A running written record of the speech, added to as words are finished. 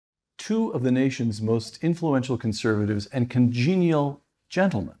two of the nation's most influential conservatives and congenial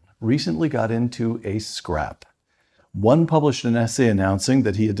gentlemen recently got into a scrap. One published an essay announcing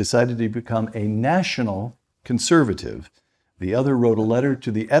that he had decided to become a national conservative. The other wrote a letter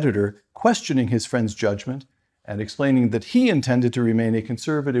to the editor questioning his friend's judgment and explaining that he intended to remain a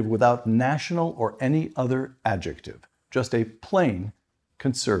conservative without national or any other adjective, just a plain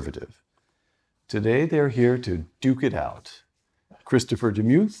conservative. Today they're here to duke it out. Christopher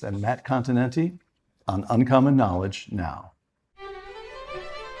DeMuth and Matt Continetti on Uncommon Knowledge now.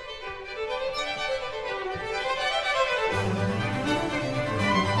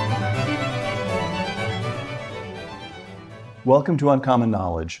 Welcome to Uncommon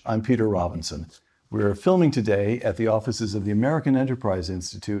Knowledge. I'm Peter Robinson. We're filming today at the offices of the American Enterprise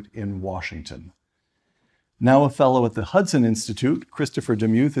Institute in Washington. Now a fellow at the Hudson Institute, Christopher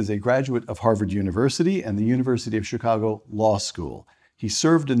DeMuth is a graduate of Harvard University and the University of Chicago Law School. He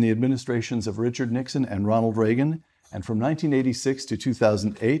served in the administrations of Richard Nixon and Ronald Reagan, and from 1986 to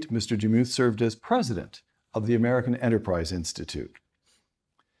 2008, Mr. DeMuth served as president of the American Enterprise Institute.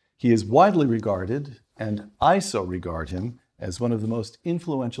 He is widely regarded, and I so regard him, as one of the most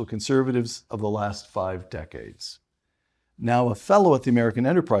influential conservatives of the last 5 decades. Now a fellow at the American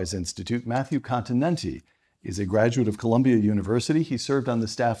Enterprise Institute, Matthew Continetti is a graduate of Columbia University. He served on the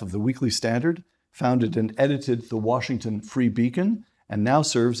staff of the Weekly Standard, founded and edited the Washington Free Beacon, and now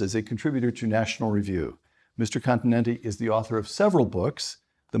serves as a contributor to National Review. Mr. Continetti is the author of several books,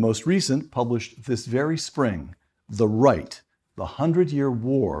 the most recent published this very spring, The Right, the 100-Year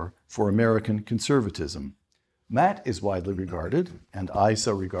War for American Conservatism. Matt is widely regarded, and I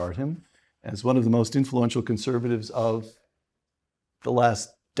so regard him, as one of the most influential conservatives of the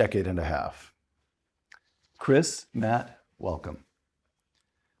last decade and a half. Chris, Matt, welcome.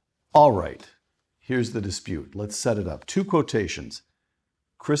 All right, here's the dispute. Let's set it up. 2 quotations.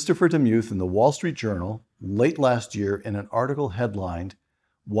 Christopher DeMuth in the Wall Street Journal late last year in an article headlined,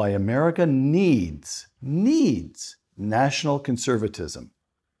 "Why America Needs National Conservatism."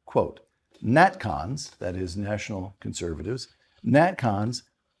 Quote, NatCons, that is national conservatives, NatCons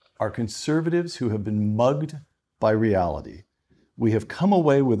are conservatives who have been mugged by reality. We have come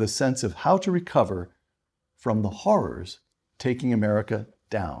away with a sense of how to recover from the horrors taking America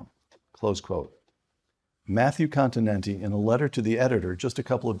down. Close quote. Matthew Continetti in a letter to the editor just a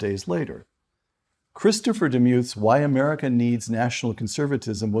couple of days later. Christopher DeMuth's Why America Needs National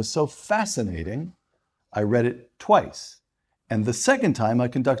Conservatism was so fascinating, I read it twice. And the second time I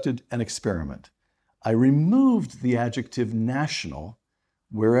conducted an experiment. I removed the adjective national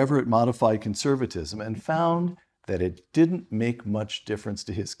wherever it modified conservatism and found that it didn't make much difference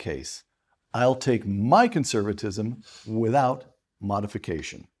to his case. I'll take my conservatism without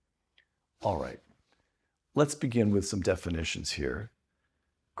modification. All right, let's begin with some definitions here.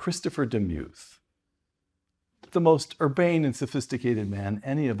 Christopher DeMuth, the most urbane and sophisticated man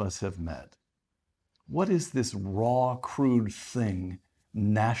any of us have met. What is this raw, crude thing,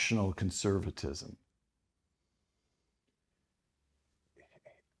 national conservatism?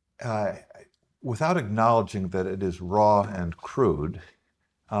 Without acknowledging that it is raw and crude,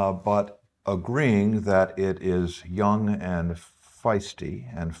 but agreeing that it is young and feisty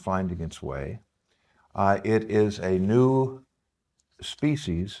and finding its way, it is a new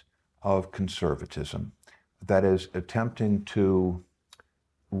species of conservatism that is attempting to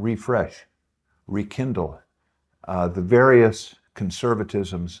refresh, rekindle the various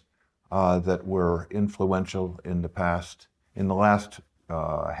conservatisms that were influential in the last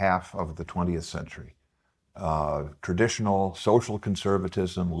half of the 20th century. Traditional social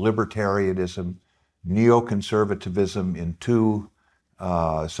conservatism, libertarianism, neoconservatism in 2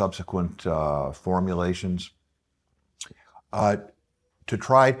 subsequent formulations, to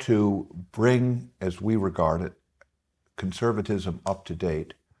try to bring, as we regard it, conservatism up to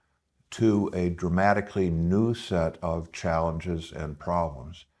date to a dramatically new set of challenges and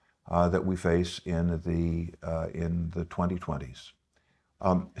problems that we face in the 2020s.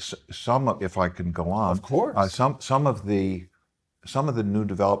 Some, if I can go on, of course. Some of the new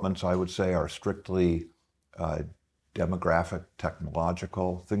developments, I would say, are strictly demographic,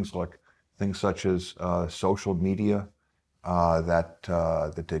 technological, things such as social media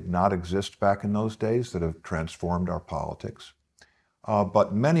that did not exist back in those days, that have transformed our politics.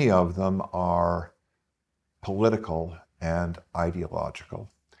 But many of them are political and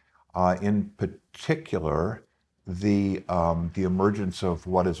ideological. In particular, the emergence of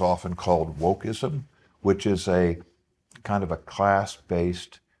what is often called wokeism, which is a kind of a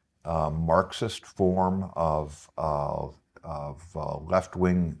class-based Marxist form of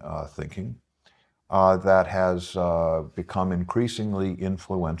left-wing thinking that has become increasingly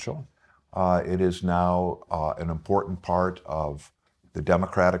influential It is now an important part of the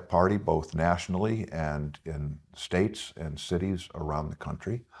Democratic Party, both nationally and in states and cities around the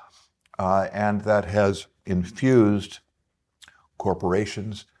country. And that has infused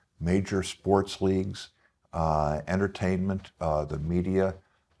corporations, major sports leagues, entertainment, the media,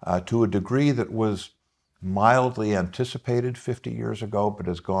 to a degree that was mildly anticipated 50 years ago, but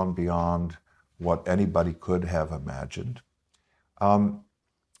has gone beyond what anybody could have imagined.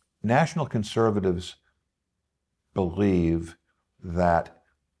 National conservatives believe that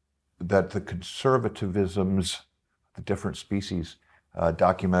the conservatisms, the different species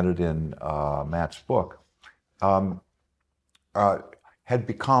documented in Matt's book, had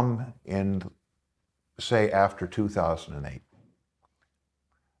become, in, say, after 2008,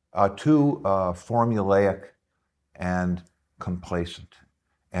 too formulaic and complacent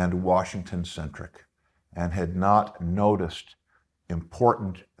and Washington-centric, and had not noticed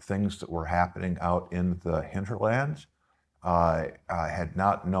important things that were happening out in the hinterlands, had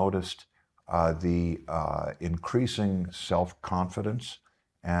not noticed the increasing self-confidence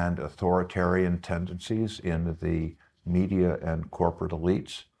and authoritarian tendencies in the media and corporate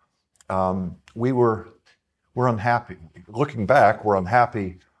elites. We're unhappy. Looking back, we're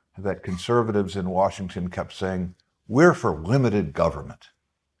unhappy that conservatives in Washington kept saying, we're for limited government.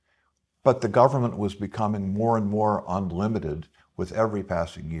 But the government was becoming more and more unlimited with every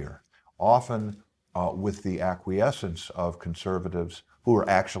passing year, often with the acquiescence of conservatives who were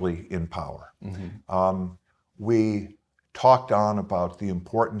actually in power. Mm-hmm. We talked on about the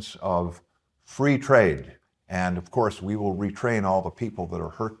importance of free trade, and of course we will retrain all the people that are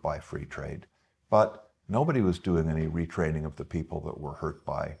hurt by free trade, but nobody was doing any retraining of the people that were hurt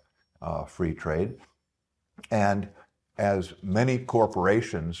by free trade. And as many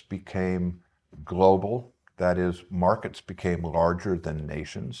corporations became global, that is, markets became larger than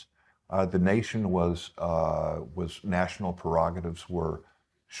nations, the nation was national prerogatives were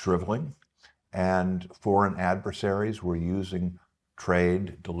shriveling, and foreign adversaries were using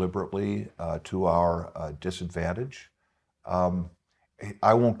trade deliberately to our disadvantage.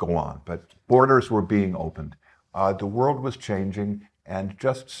 I won't go on, but borders were being opened. The world was changing, and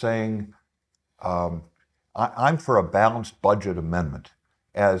just saying, I'm for a balanced budget amendment.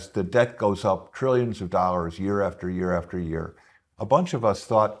 As the debt goes up trillions of dollars year after year after year, a bunch of us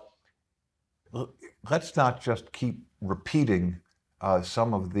thought, let's not just keep repeating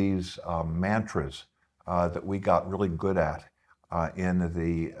some of these mantras that we got really good at in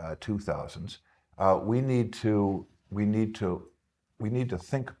the 2000s. We need to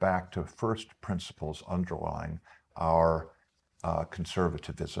think back to first principles underlying our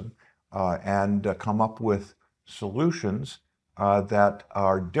conservatism and come up with solutions that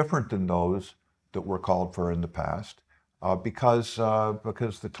are different than those that were called for in the past, because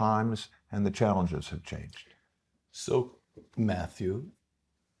the times and the challenges have changed. So, Matthew,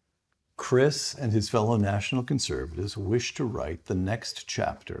 Chris and his fellow national conservatives wish to write the next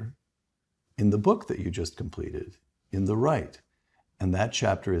chapter in the book that you just completed, In the Right. And that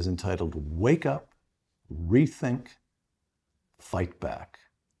chapter is entitled Wake Up, Rethink, Fight Back.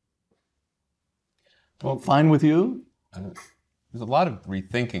 Well, fine with you? There's a lot of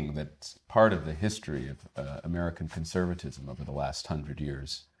rethinking that's part of the history of American conservatism over the last 100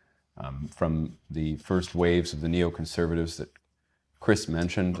 years. From the first waves of the neoconservatives that Chris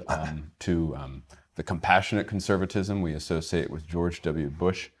mentioned to the compassionate conservatism we associate with George W.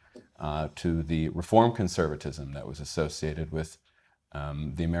 Bush, to the reform conservatism that was associated with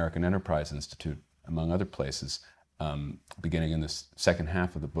the American Enterprise Institute, among other places, beginning in the second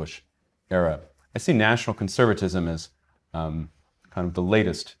half of the Bush era. I see national conservatism as kind of the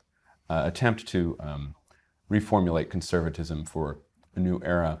latest attempt to reformulate conservatism for a new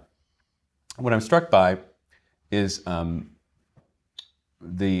era. What I'm struck by is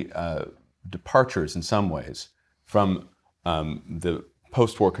the departures in some ways from the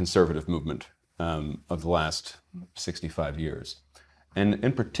post-war conservative movement of the last 65 years. And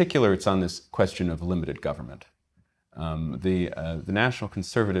in particular, it's on this question of limited government. The national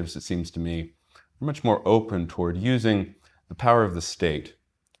conservatives, it seems to me, are much more open toward using the power of the state,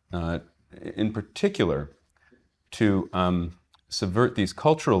 in particular, to subvert these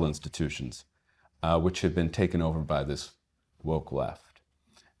cultural institutions which have been taken over by this woke left.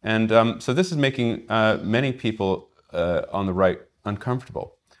 And so this is making many people on the right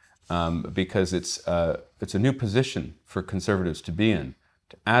uncomfortable because it's a new position for conservatives to be in,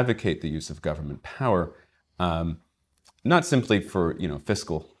 to advocate the use of government power, not simply for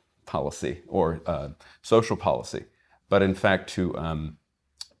fiscal policy or social policy, but in fact to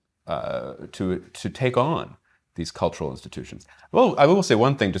take on these cultural institutions. Well, I will say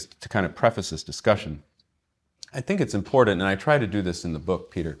one thing just to kind of preface this discussion. I think it's important, and I try to do this in the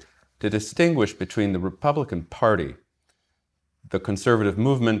book, Peter, to distinguish between the Republican Party, the conservative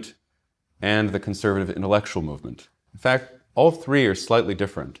movement, and the conservative intellectual movement. In fact, all three are slightly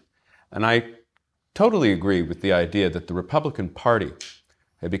different. And I totally agree with the idea that the Republican Party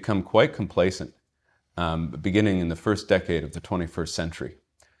had become quite complacent beginning in the first decade of the 21st century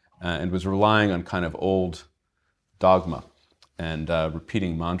and was relying on kind of old dogma and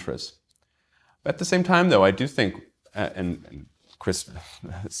repeating mantras. At the same time, though, I do think, and Chris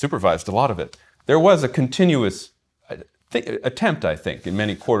supervised a lot of it, there was a continuous attempt, I think, in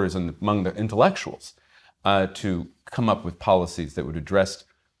many quarters and among the intellectuals to come up with policies that would address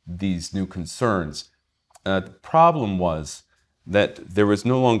these new concerns. The problem was that there was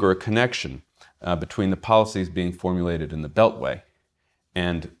no longer a connection between the policies being formulated in the Beltway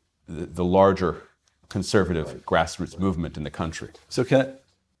and the larger conservative grassroots movement in the country. So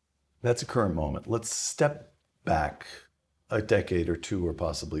that's a current moment. Let's step back a decade or two, or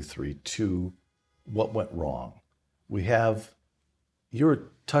possibly three, to what went wrong. You're a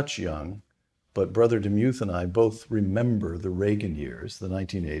touch young, but Brother DeMuth and I both remember the Reagan years, the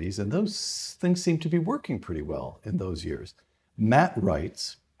 1980s, and those things seem to be working pretty well in those years. Matt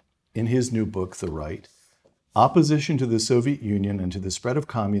writes in his new book, The Right, opposition to the Soviet Union and to the spread of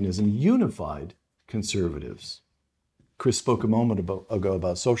communism unified conservatives. Chris spoke a moment ago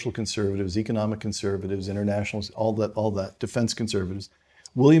about social conservatives, economic conservatives, internationalists, all that, defense conservatives.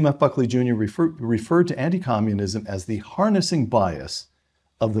 William F. Buckley Jr. referred to anti-communism as the harnessing bias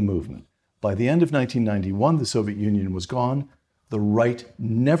of the movement. By the end of 1991, the Soviet Union was gone. The right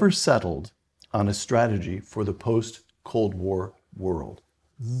never settled on a strategy for the post-Cold War world.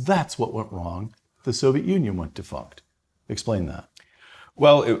 That's what went wrong. The Soviet Union went defunct. Explain that.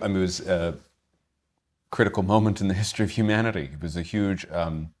 Well, it was a critical moment in the history of humanity. It was a huge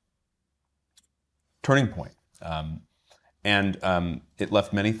turning point. And it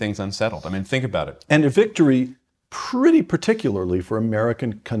left many things unsettled. I mean, think about it. And a victory pretty particularly for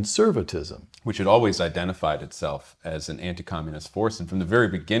American conservatism, which had always identified itself as an anti-communist force. And from the very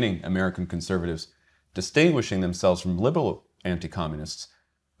beginning, American conservatives distinguishing themselves from liberal anti-communists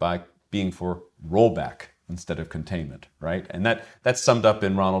by being for rollback instead of containment, right? And that's summed up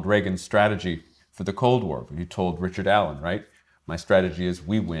in Ronald Reagan's strategy for the Cold War. He told Richard Allen, right? My strategy is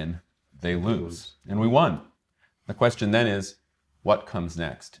we win, they lose. And we won. The question then is, what comes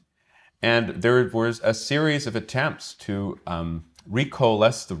next? And there was a series of attempts to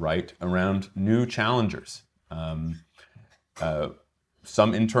recoalesce the right around new challengers.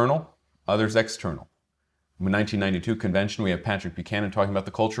 Some internal, others external. In the 1992 convention, we have Patrick Buchanan talking about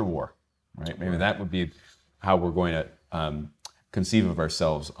the culture war, right? Maybe that would be how we're going to conceive of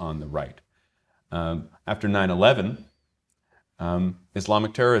ourselves on the right. After 9/11,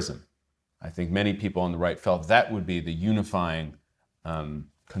 Islamic terrorism. I think many people on the right felt that would be the unifying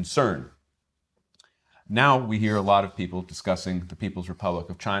concern. Now we hear a lot of people discussing the People's Republic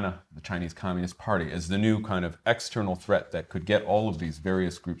of China, the Chinese Communist Party, as the new kind of external threat that could get all of these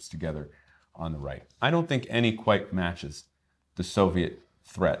various groups together on the right. I don't think any quite matches the Soviet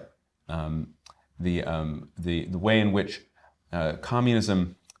threat. The way in which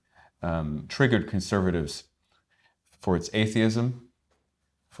communism triggered conservatives for its atheism,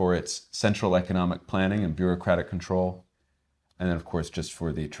 for its central economic planning and bureaucratic control, and then, of course, just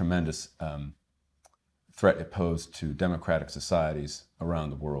for the tremendous threat it posed to democratic societies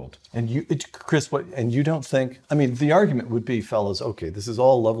around the world. And Chris, you don't think, I mean, the argument would be, fellas, okay, this is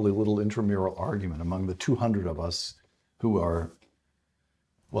all a lovely little intramural argument among the 200 of us who are,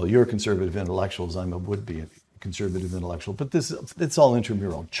 well, you're conservative intellectuals, I'm a would-be conservative intellectual, but it's all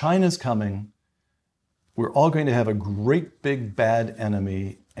intramural. China's coming. We're all going to have a great big bad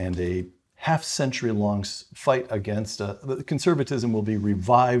enemy and a half-century-long fight against the conservatism will be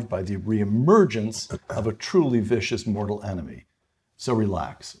revived by the reemergence of a truly vicious mortal enemy. So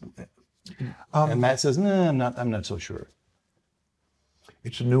relax. And Matt says, "No, I'm not so sure."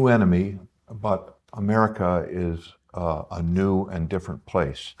 It's a new enemy, but America is a new and different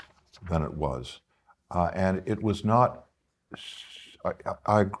place than it was, and it was not.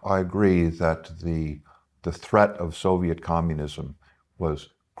 I agree that the threat of Soviet communism was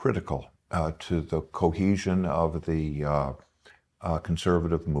critical to the cohesion of the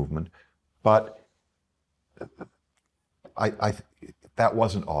conservative movement, but that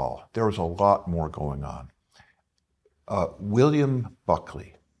wasn't all. There was a lot more going on. William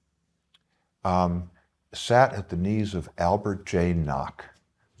Buckley sat at the knees of Albert J. Nock,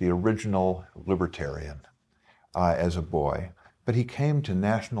 the original libertarian, as a boy, but he came to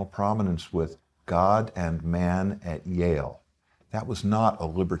national prominence with God and Man at Yale. That was not a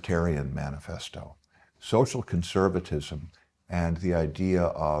libertarian manifesto. Social conservatism and the idea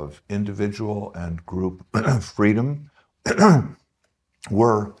of individual and group freedom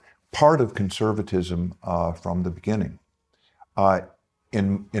were part of conservatism from the beginning.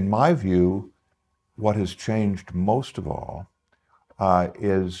 In my view, what has changed most of all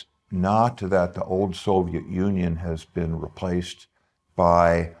is not that the old Soviet Union has been replaced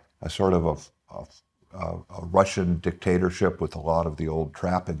by a sort of a Russian dictatorship with a lot of the old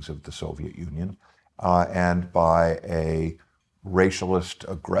trappings of the Soviet Union, and by a racialist,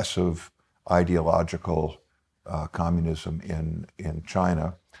 aggressive, ideological communism in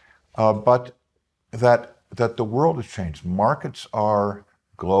China, but that the world has changed. Markets are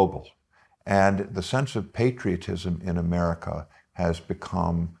global, and the sense of patriotism in America has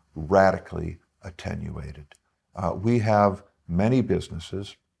become radically attenuated. We have many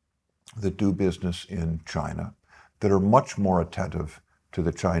businesses that do business in China that are much more attentive to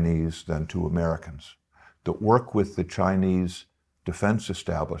the Chinese than to Americans, that work with the Chinese defense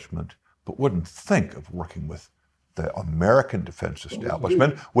establishment, but wouldn't think of working with the American defense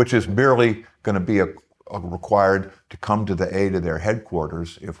establishment, which is merely going to be required to come to the aid of their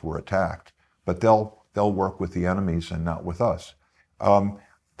headquarters if we're attacked. But they'll work with the enemies and not with us.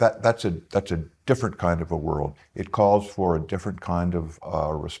 That's a different kind of a world. It calls for a different kind of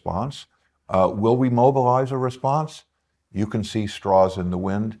response. Will we mobilize a response? You can see straws in the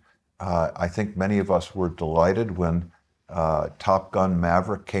wind. I think many of us were delighted when Top Gun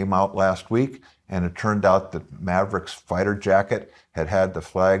Maverick came out last week, and it turned out that Maverick's fighter jacket had the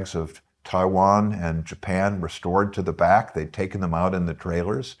flags of Taiwan and Japan restored to the back. They'd taken them out in the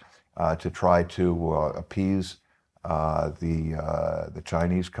trailers to try to appease the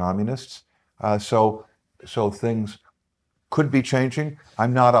Chinese communists. So things could be changing.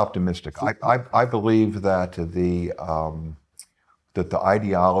 I'm not optimistic. I believe that the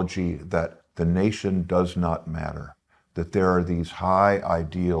ideology that the nation does not matter, that there are these high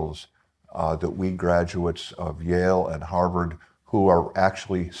ideals that we graduates of Yale and Harvard who are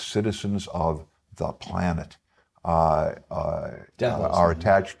actually citizens of the planet are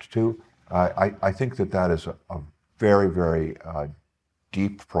attached to. I think that is a very, very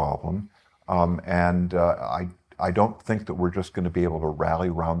deep problem. And I don't think that we're just going to be able to rally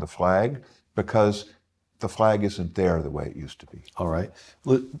around the flag, because the flag isn't there the way it used to be. All right.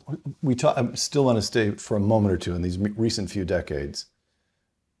 I still want to stay for a moment or two in these recent few decades.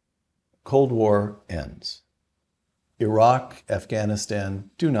 Cold War ends. Iraq, Afghanistan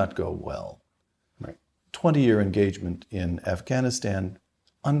do not go well. Right. 20-year engagement in Afghanistan,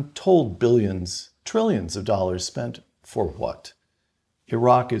 untold billions, trillions of dollars spent for what?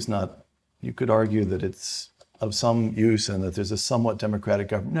 Iraq is not, you could argue that it's of some use and that there's a somewhat democratic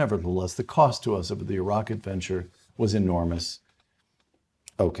government. Nevertheless, the cost to us of the Iraq adventure was enormous.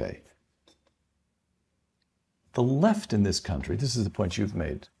 Okay. The left in this country, this is the point you've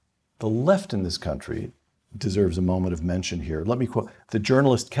made, the left in this country deserves a moment of mention here. Let me quote the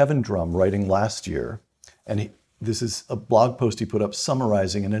journalist Kevin Drum, writing last year, and this is a blog post he put up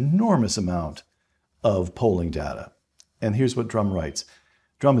summarizing an enormous amount of polling data. And here's what Drum writes.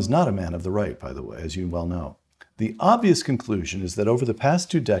 Drum is not a man of the right, by the way, as you well know. The obvious conclusion is that over the past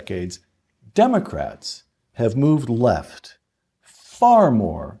 2 decades, Democrats have moved left far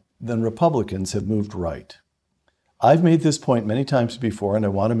more than Republicans have moved right. I've made this point many times before, and I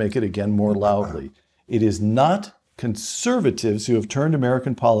want to make it again more loudly. It is not conservatives who have turned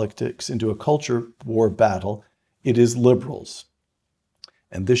American politics into a culture war battle. It is liberals.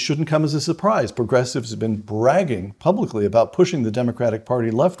 And this shouldn't come as a surprise. Progressives have been bragging publicly about pushing the Democratic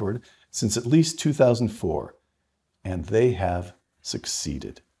Party leftward since at least 2004. And they have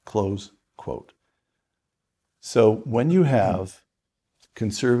succeeded. Close quote. So when you have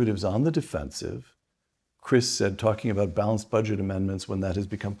conservatives on the defensive, Chris said, talking about balanced budget amendments when that has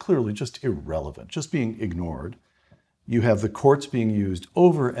become clearly just irrelevant, just being ignored. You have the courts being used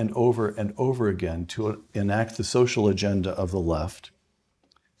over and over and over again to enact the social agenda of the left.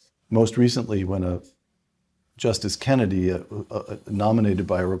 Most recently, when Justice Kennedy, nominated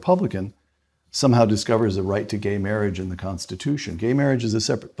by a Republican, somehow discovers a right to gay marriage in the Constitution. Gay marriage is a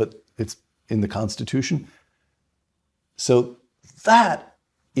separate, but it's in the Constitution. So that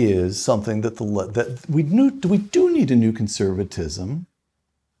is something that we do need a new conservatism,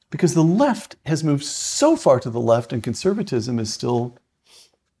 because the left has moved so far to the left and conservatism is still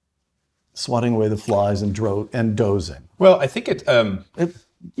swatting away the flies and dozing. Well, I think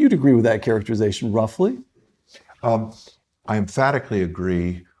You'd agree with that characterization, roughly? I emphatically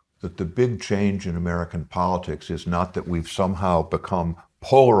agree that the big change in American politics is not that we've somehow become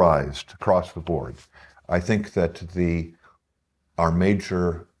polarized across the board. I think that our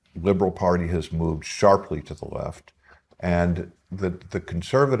major liberal party has moved sharply to the left, and the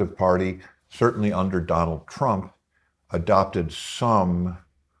Conservative Party, certainly under Donald Trump, adopted some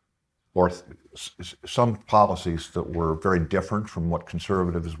policies that were very different from what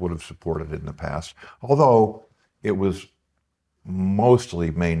conservatives would have supported in the past, although it was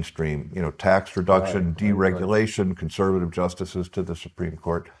mostly mainstream, tax reduction, deregulation, conservative justices to the Supreme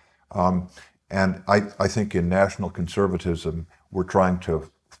Court. And I think in national conservatism, we're trying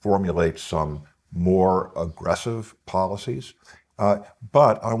to formulate some more aggressive policies.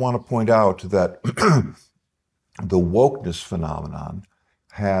 But I want to point out that the wokeness phenomenon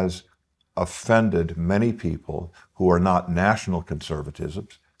has offended many people who are not national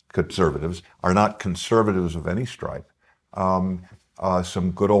conservatives, are not conservatives of any stripe.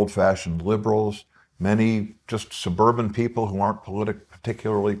 Some good old-fashioned liberals, many just suburban people who aren't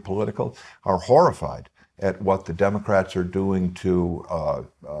particularly political are horrified at what the Democrats are doing to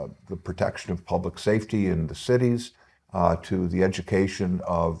the protection of public safety in the cities, to the education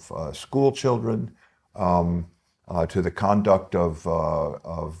of school children, to the conduct of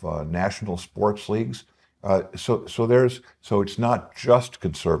national sports leagues. So it's not just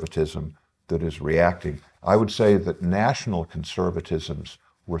conservatism that is reacting. I would say that national conservatism's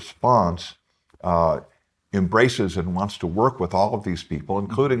response embraces and wants to work with all of these people,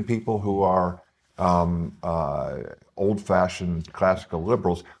 including people who are old-fashioned classical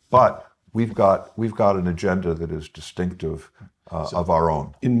liberals. But we've got an agenda that is distinctive of our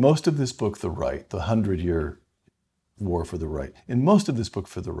own. In most of this book, The Right, the 100-year war for the right, in most of this book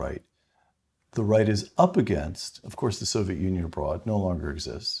for the right is up against, of course, the Soviet Union abroad no longer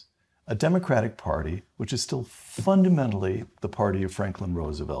exists, a Democratic Party, which is still fundamentally the party of Franklin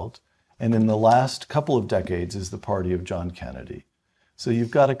Roosevelt, and in the last couple of decades is the party of John Kennedy. So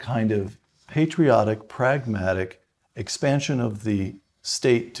you've got a kind of patriotic, pragmatic expansion of the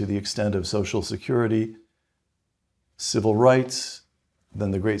state to the extent of Social Security, civil rights,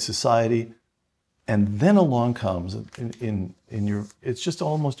 then the Great Society, and then along comes, it's just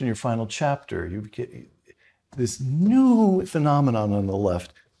almost in your final chapter, you get this new phenomenon on the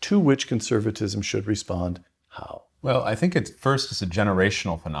left to which conservatism should respond. How? Well, I think it's a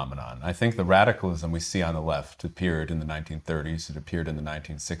generational phenomenon. I think the radicalism we see on the left appeared in the 1930s, it appeared in the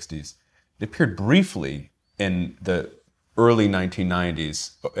 1960s. It appeared briefly in the early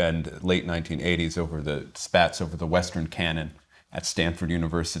 1990s and late 1980s over the spats over the Western canon at Stanford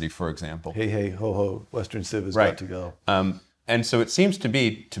University, for example. Hey, hey, ho, ho, Western Civ is got to go. And so it seems to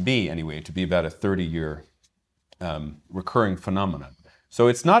be about a 30-year recurring phenomenon. So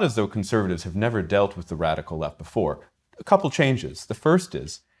it's not as though conservatives have never dealt with the radical left before. A couple changes. The first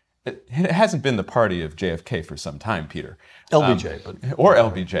is, it hasn't been the party of JFK for some time, Peter. LBJ. Or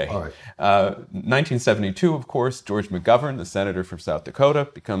LBJ. All right. 1972, of course, George McGovern, the senator from South Dakota,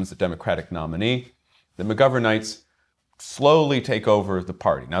 becomes the Democratic nominee. The McGovernites slowly take over the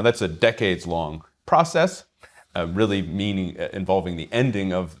party. Now, that's a decades-long process, really involving the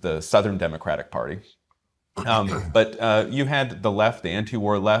ending of the Southern Democratic Party. But you had the left, the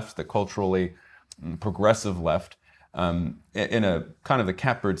anti-war left, the culturally progressive left, in a kind of a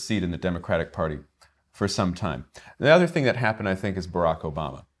catbird seat in the Democratic Party for some time. The other thing that happened, I think, is Barack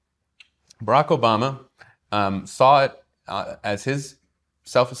Obama. Barack Obama saw it as his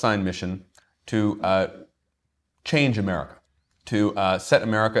self-assigned mission to change America, to set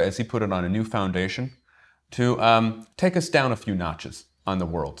America, as he put it, on a new foundation, to take us down a few notches on the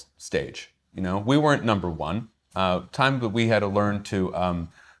world stage. We weren't number one. Time that we had to learn to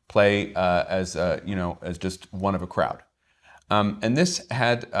play as just one of a crowd. And this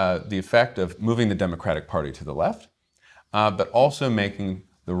had the effect of moving the Democratic Party to the left, but also making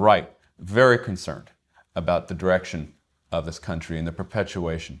the right very concerned about the direction of this country and the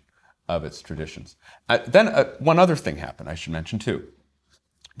perpetuation of its traditions. Then one other thing happened, I should mention too.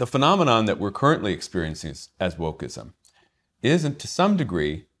 The phenomenon that we're currently experiencing as wokeism is, to some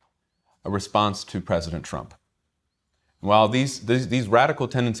degree, a response to President Trump. While these radical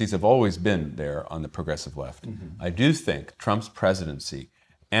tendencies have always been there on the progressive left, I do think Trump's presidency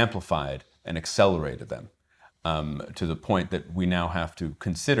amplified and accelerated them to the point that we now have to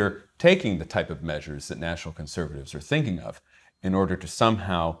consider taking the type of measures that national conservatives are thinking of in order to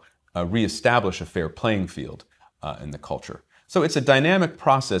somehow reestablish a fair playing field in the culture. So it's a dynamic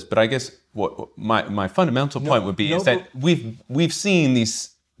process, but I guess what my fundamental point would be is that we've seen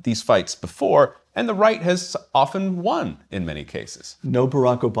these fights before, and the right has often won in many cases. No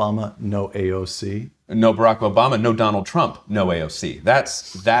Barack Obama, no AOC. No Barack Obama, no Donald Trump, no AOC. That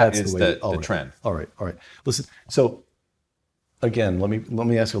is the trend. All right. Listen, so Again, let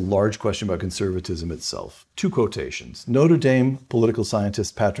me ask a large question about conservatism itself. Two quotations. Notre Dame political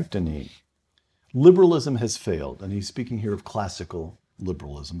scientist Patrick Deneen. Liberalism has failed, and he's speaking here of classical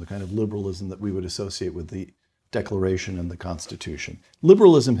liberalism, the kind of liberalism that we would associate with the Declaration and the Constitution.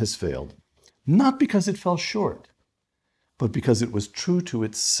 Liberalism has failed, not because it fell short, but because it was true to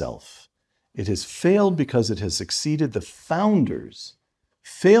itself. It has failed because it has succeeded. The founders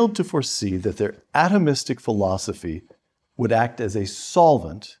failed to foresee that their atomistic philosophy would act as a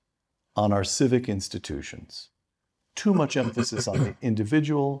solvent on our civic institutions. Too much emphasis on the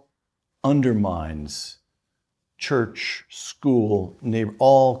individual undermines church, school, neighbor,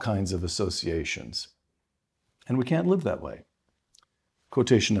 all kinds of associations. And we can't live that way.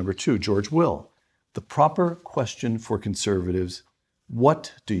 Quotation number 2, George Will. The proper question for conservatives,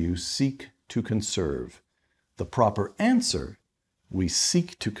 what do you seek to conserve? The proper answer, we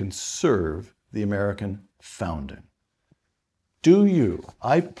seek to conserve the American founding. Do you,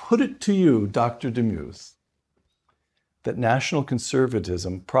 I put it to you, Dr. DeMuth, that national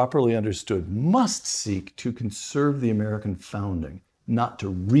conservatism, properly understood, must seek to conserve the American founding, not to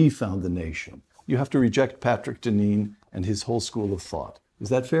refound the nation. You have to reject Patrick Deneen and his whole school of thought. Is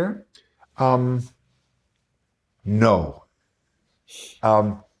that fair? No.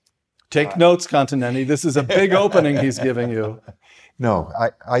 Take notes, Continetti. This is a big opening he's giving you. No,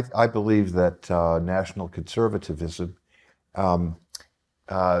 I believe that national conservatism,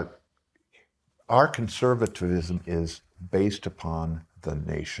 our conservatism is based upon the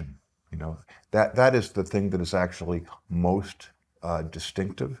nation. You know, that is the thing that is actually most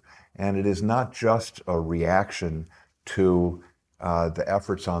distinctive, and it is not just a reaction to the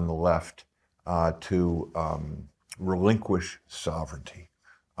efforts on the left to relinquish sovereignty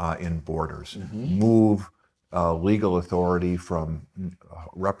in borders, move legal authority from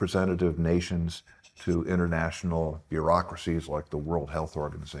representative nations to international bureaucracies like the World Health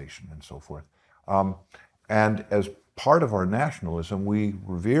Organization and so forth. And as part of our nationalism, we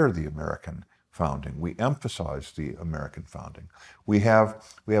revere the American founding. We emphasize the American founding. We have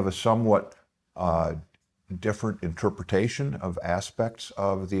a somewhat different interpretation of aspects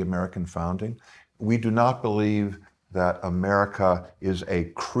of the American founding. We do not believe that America is a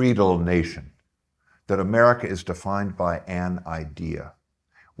creedal nation, that America is defined by an idea.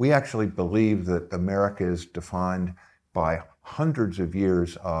 We actually believe that America is defined by hundreds of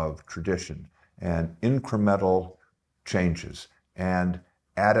years of tradition and incremental changes and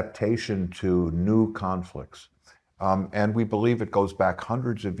adaptation to new conflicts. And we believe it goes back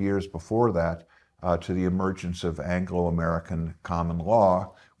hundreds of years before that to the emergence of Anglo-American common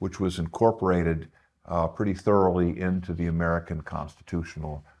law, which was incorporated pretty thoroughly into the American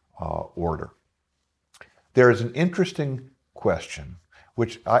constitutional order. There is an interesting question,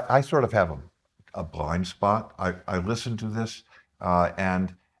 which I sort of have a blind spot. I listen to this,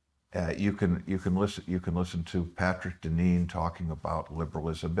 and you can listen to Patrick Deneen talking about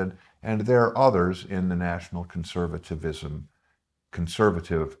liberalism, and there are others in the national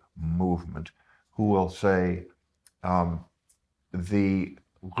conservative movement who will say the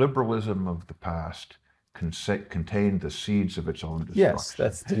liberalism of the past contained the seeds of its own destruction. Yes,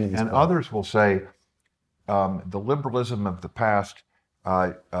 that's Deneen's And point. others will say the liberalism of the past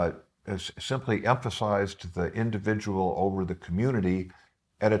simply emphasized the individual over the community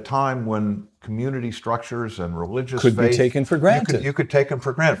at a time when community structures and religious Could faith be taken for granted. You could take them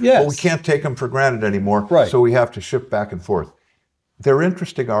for granted. Yes. But we can't take them for granted anymore, Right. so we have to shift back and forth. They're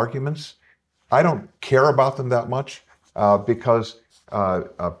interesting arguments. I don't care about them that much because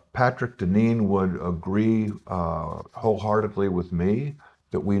Patrick Deneen would agree wholeheartedly with me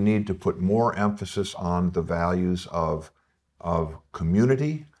that we need to put more emphasis on the values of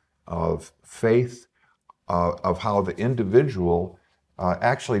community, of faith, of how the individual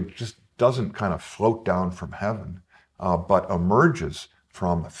actually just doesn't kind of float down from heaven, but emerges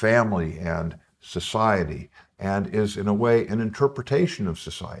from family and society and is in a way an interpretation of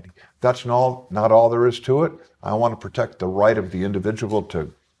society. That's not all there is to it. I want to protect the right of the individual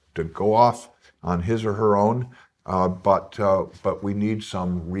to go off on his or her own, but we need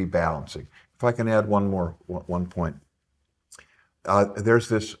some rebalancing. If I can add one point. There's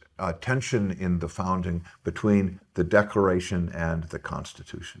this tension in the founding between the Declaration and the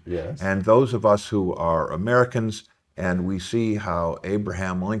Constitution. Yes. And those of us who are Americans and we see how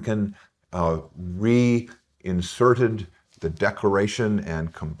Abraham Lincoln reinserted the Declaration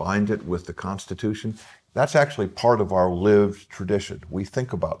and combined it with the Constitution, that's actually part of our lived tradition. We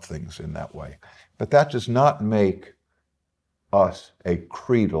think about things in that way. But that does not make us a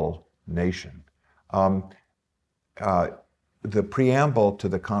creedal nation. The preamble to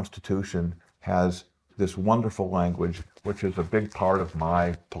the Constitution has this wonderful language, which is a big part of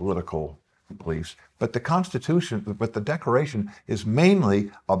my political beliefs. But the Constitution, but the Declaration is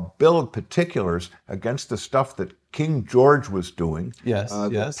mainly a bill of particulars against the stuff that King George was doing. Yes,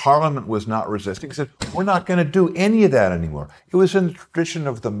 yes. Parliament was not resisting. He said, we're not going to do any of that anymore. It was in the tradition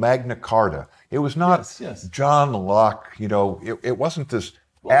of the Magna Carta. It was not John Locke, it wasn't this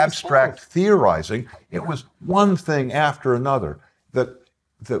abstract theorizing. It was one thing after another. The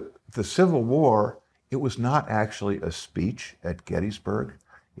Civil War, it was not actually a speech at Gettysburg.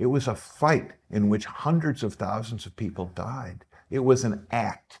 It was a fight in which hundreds of thousands of people died. It was an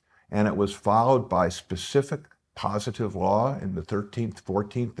act, and it was followed by specific positive law in the 13th,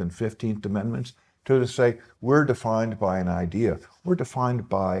 14th, and 15th Amendments to say we're defined by an idea. We're defined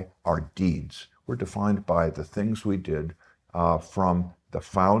by our deeds. We're defined by the things we did from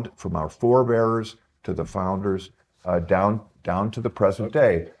our forebearers to the founders down to the present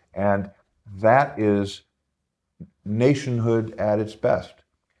day. And that is nationhood at its best.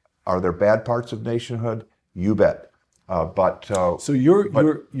 Are there bad parts of nationhood? You bet. But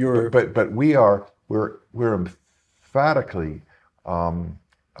we're emphatically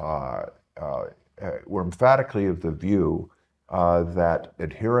of the view that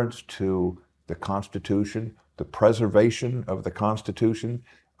adherence to the Constitution, the preservation of the Constitution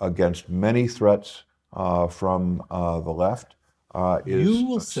against many threats from the left is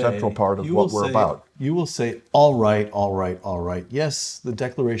a central part of what we're about. You will say, all right. Yes, the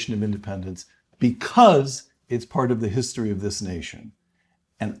Declaration of Independence, because it's part of the history of this nation.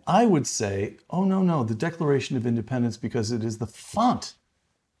 And I would say, oh, no, the Declaration of Independence because it is the font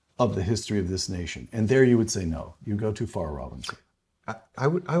of the history of this nation. And there you would say, no, you go too far, Robinson. I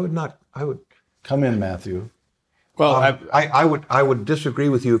would not. Come in, Matthew. Well, I would disagree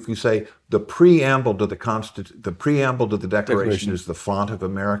with you if you say the preamble to the Declaration is the font of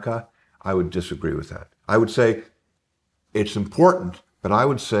America. I would disagree with that. I would say it's important, but I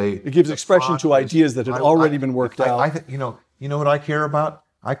would say it gives expression to ideas that had already been worked out. You know what I care about?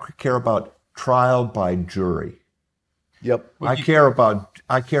 I care about trial by jury. Yep. I care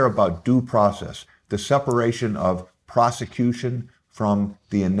about due process, the separation of prosecution from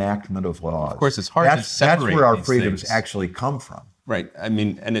the enactment of laws. Of course, it's hard to separate. That's where our these freedoms things actually come from. Right. I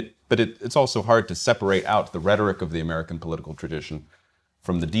mean, it's also hard to separate out the rhetoric of the American political tradition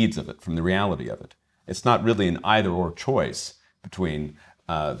from the deeds of it, from the reality of it. It's not really an either-or choice between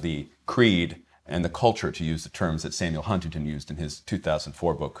the creed and the culture, to use the terms that Samuel Huntington used in his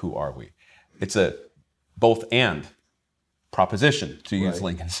 2004 book, Who Are We? It's a both-and proposition, to use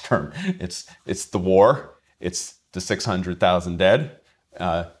Lincoln's term. It's the war, it's the 600,000 dead,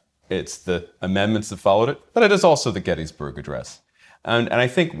 it's the amendments that followed it, but it is also the Gettysburg Address. And I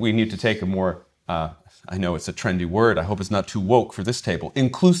think we need to take a more, I know it's a trendy word, I hope it's not too woke for this table,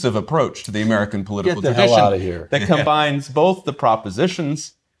 inclusive approach to the American political tradition. Get the hell out of here. That combines both the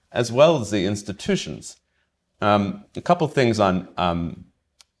propositions as well as the institutions. A couple things on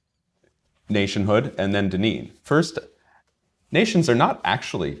nationhood and then Deneen. First, nations are not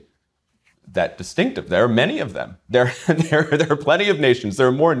actually that distinctive. There are many of them. There are plenty of nations. There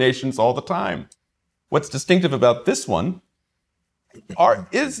are more nations all the time. What's distinctive about this one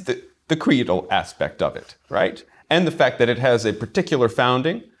is the creedal aspect of it, right? And the fact that it has a particular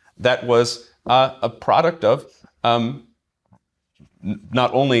founding that was a product of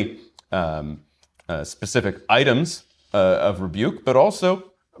not only specific items of rebuke, but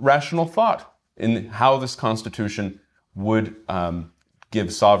also rational thought in how this Constitution would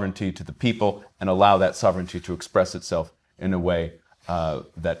give sovereignty to the people and allow that sovereignty to express itself in a way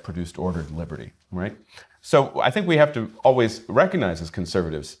that produced ordered liberty, right? So I think we have to always recognize as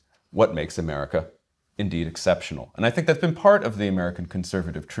conservatives what makes America indeed exceptional. And I think that's been part of the American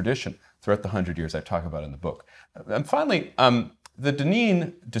conservative tradition throughout the 100 years I talk about in the book. And finally, the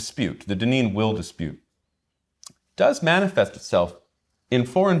Deneen dispute, the Deneen-Will dispute, does manifest itself in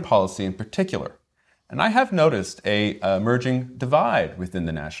foreign policy in particular. And I have noticed an emerging divide within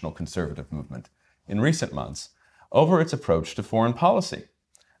the national conservative movement in recent months over its approach to foreign policy,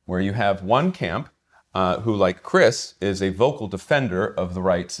 where you have one camp who, like Chris, is a vocal defender of the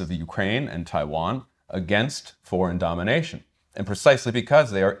rights of the Ukraine and Taiwan against foreign domination, and precisely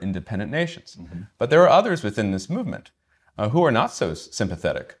because they are independent nations. Mm-hmm. But there are others within this movement who are not so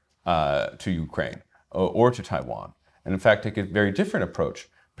sympathetic to Ukraine or to Taiwan, and in fact take a very different approach,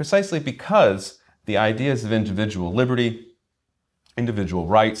 precisely because the ideas of individual liberty, individual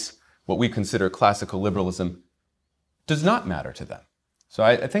rights, what we consider classical liberalism, does not matter to them. So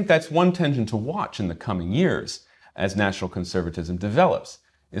I think that's one tension to watch in the coming years as national conservatism develops,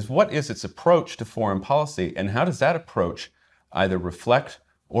 is what is its approach to foreign policy, and how does that approach either reflect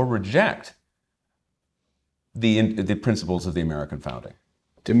or reject the principles of the American founding.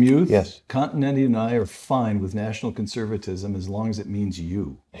 DeMuth, Yes. Continetti and I are fine with national conservatism as long as it means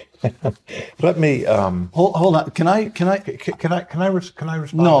you. Let me Hold on. Can I?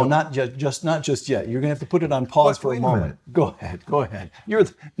 respond? No, to- not just yet. You're gonna have to put it on pause for Wait a a moment. minute. Go ahead. You're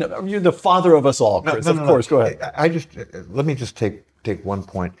the father of us all, Chris. Of course. Go ahead. Let me just take one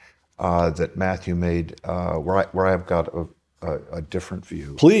point that Matthew made, where I've got a different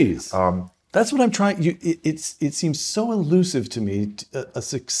view. Please. That's what I'm trying. It seems so elusive to me, a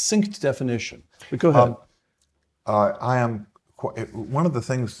succinct definition. But go ahead. I am one of the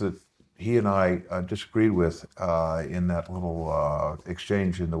things that he and I disagreed with in that little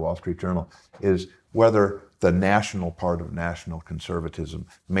exchange in the Wall Street Journal is whether the national part of national conservatism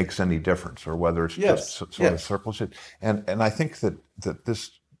makes any difference, or whether it's just sort of surplusage. And I think that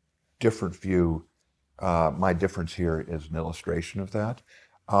this different view, my difference here, is an illustration of that.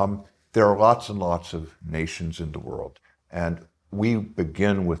 There are lots and lots of nations in the world, and we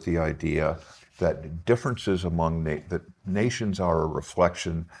begin with the idea that differences among that nations are a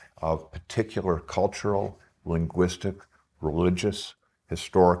reflection of particular cultural, linguistic, religious,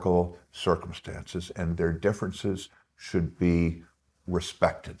 historical circumstances, and their differences should be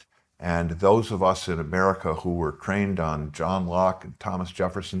respected. And those of us in America who were trained on John Locke and Thomas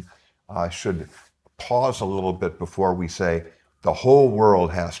Jefferson should pause a little bit before we say the whole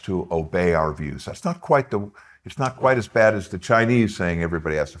world has to obey our views. That's not quite it's not quite as bad as the Chinese saying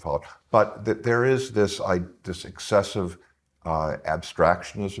everybody has to follow, but there is this excessive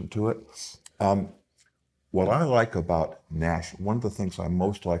abstractionism to it. What I like about one of the things I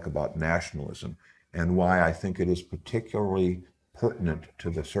most like about nationalism, and why I think it is particularly pertinent to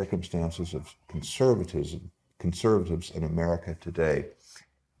the circumstances of conservatives in America today,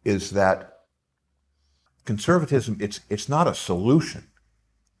 is that conservatism, it's not a solution.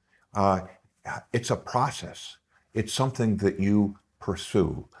 It's a process. It's something that you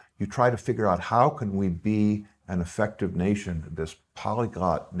pursue. You try to figure out, how can we be an effective nation, this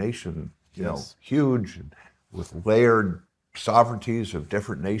polyglot nation, huge, with layered sovereignties of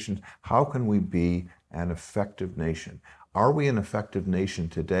different nations. How can we be an effective nation? Are we an effective nation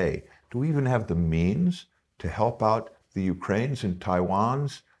today? Do we even have the means to help out the Ukraines and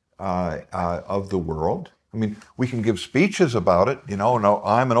Taiwans of the world? I mean, we can give speeches about it. No,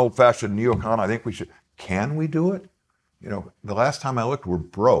 I'm an old-fashioned neocon. I think we should. Can we do it? The last time I looked, we're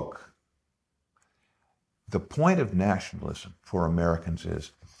broke. The point of nationalism for Americans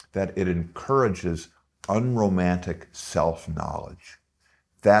is that it encourages unromantic self-knowledge.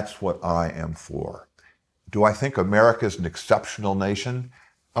 That's what I am for. Do I think America is an exceptional nation?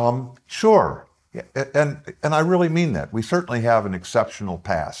 Sure. And I really mean that. We certainly have an exceptional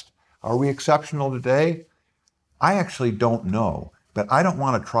past. Are we exceptional today? I actually don't know, but I don't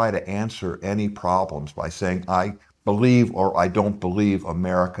want to try to answer any problems by saying I believe or I don't believe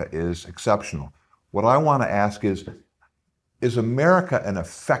America is exceptional. What I want to ask is America an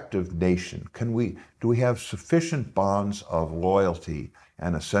effective nation? Do we have sufficient bonds of loyalty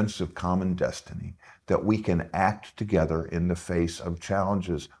and a sense of common destiny that we can act together in the face of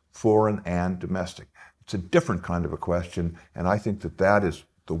challenges, foreign and domestic? It's a different kind of a question, and I think that is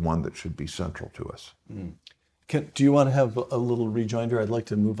the one that should be central to us. Mm. Do you want to have a little rejoinder? I'd like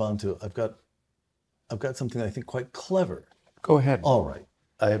to move on to, I've got something I think quite clever. Go ahead. All right.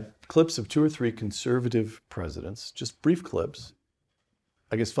 I have clips of 2 or 3 conservative presidents, just brief clips.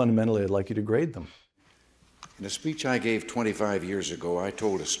 I guess fundamentally I'd like you to grade them. In a speech I gave 25 years ago, I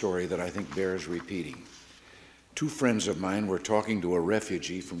told a story that I think bears repeating. 2 friends of mine were talking to a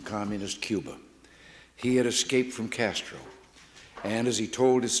refugee from communist Cuba. He had escaped from Castro, and as he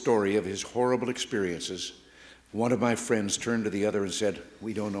told his story of his horrible experiences, one of my friends turned to the other and said,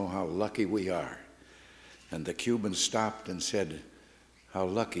 "We don't know how lucky we are." And the Cuban stopped and said, "How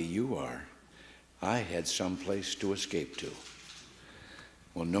lucky you are. I had some place to escape to."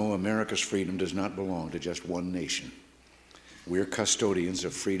 Well, no, America's freedom does not belong to just one nation. We're custodians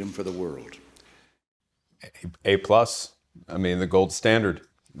of freedom for the world. A+, I mean, the gold standard,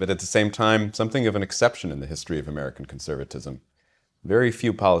 but at the same time, something of an exception in the history of American conservatism. Very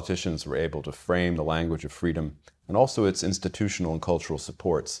few politicians were able to frame the language of freedom and also its institutional and cultural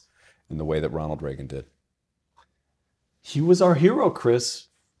supports in the way that Ronald Reagan did. He was our hero, Chris,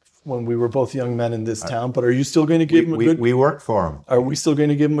 when we were both young men in this town, but are you still going to give him a good... We worked for him. Are we still going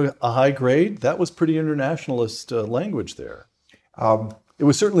to give him a high grade? That was pretty internationalist language there. It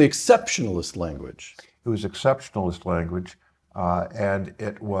was certainly exceptionalist language. It was exceptionalist language, and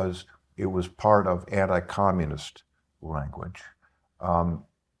it was part of anti-communist language.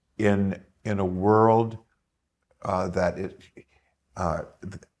 In a world that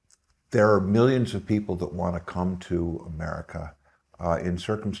there are millions of people that want to come to America in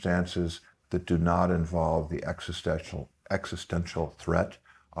circumstances that do not involve the existential threat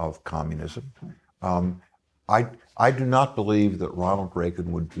of communism. I do not believe that Ronald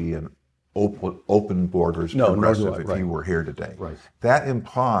Reagan would be an open borders progressive if he were here today. Right. That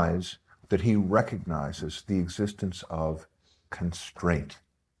implies that he recognizes the existence of constraint.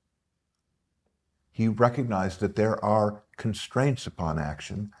 He recognized that there are constraints upon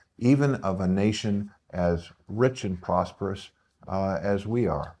action, even of a nation as rich and prosperous as we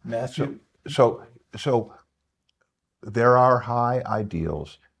are. Matthew? So there are high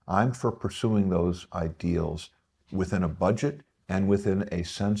ideals. I'm for pursuing those ideals within a budget and within a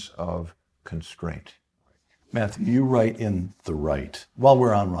sense of constraint. Matthew, you write in The Right, while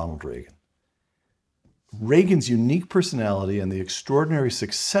we're on Ronald Reagan, Reagan's unique personality and the extraordinary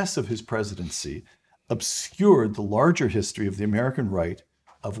success of his presidency obscured the larger history of the American right,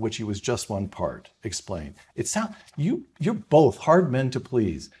 of which he was just one part. Explain. You're both hard men to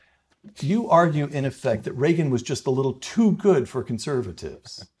please. You argue, in effect, that Reagan was just a little too good for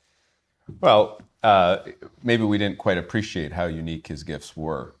conservatives. Well, maybe we didn't quite appreciate how unique his gifts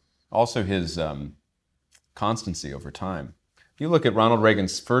were. Also, his constancy over time. If you look at Ronald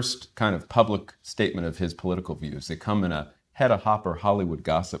Reagan's first kind of public statement of his political views, they come in a Hedda Hopper Hollywood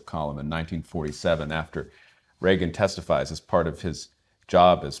gossip column in 1947 after Reagan testifies as part of his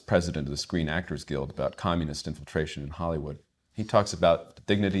job as president of the Screen Actors Guild about communist infiltration in Hollywood. He talks about the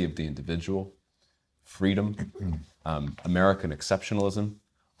dignity of the individual, freedom, American exceptionalism,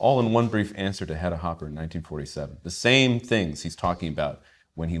 all in one brief answer to Hedda Hopper in 1947. The same things he's talking about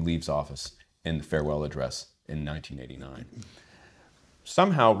when he leaves office in the farewell address in 1989.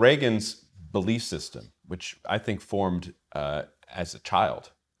 Somehow Reagan's belief system, which I think formed as a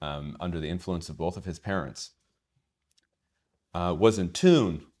child under the influence of both of his parents, was in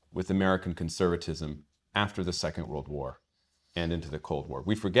tune with American conservatism after the Second World War and into the Cold War.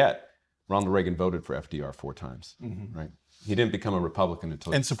 We forget Ronald Reagan voted for FDR 4 times, right? He didn't become a Republican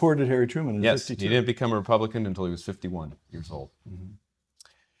until... And supported Harry Truman in 52. Yes, he didn't become a Republican until he was 51 years old.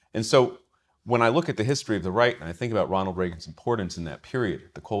 And so when I look at the history of the right and I think about Ronald Reagan's importance in that period,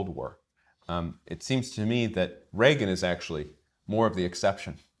 the Cold War, it seems to me that Reagan is actually more of the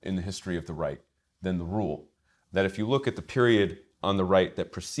exception in the history of the right than the rule. That if you look at the period on the right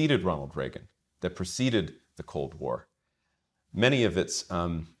that preceded Ronald Reagan, that preceded the Cold War, many of its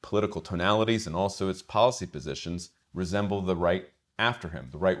political tonalities and also its policy positions resemble the right after him,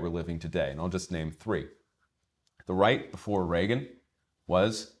 the right we're living today. And I'll just name 3. The right before Reagan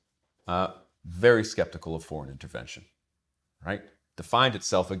was very skeptical of foreign intervention, right? Defined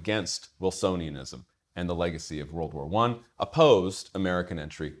itself against Wilsonianism and the legacy of World War I, opposed American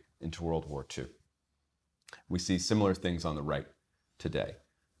entry into World War II. We see similar things on the right today.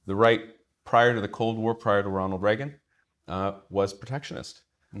 The right prior to the Cold War, prior to Ronald Reagan, was protectionist,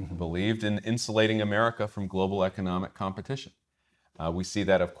 believed in insulating America from global economic competition. We see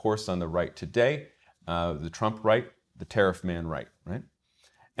that, of course, on the right today, the Trump right, the tariff man right?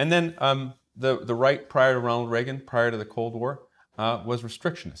 And then the right prior to Ronald Reagan, prior to the Cold War, was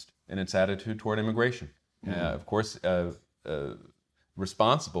restrictionist in its attitude toward immigration. Of course,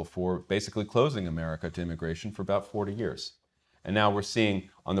 responsible for basically closing America to immigration for about 40 years. And now we're seeing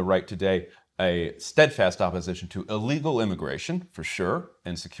on the right today a steadfast opposition to illegal immigration, for sure,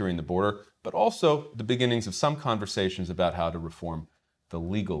 and securing the border, but also the beginnings of some conversations about how to reform the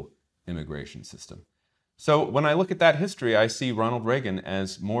legal immigration system. So when I look at that history, I see Ronald Reagan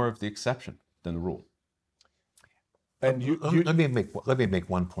as more of the exception than the rule. And let me make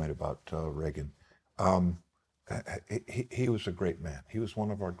one point about Reagan. He was a great man. He was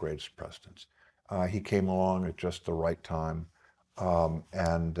one of our greatest presidents. He came along at just the right time,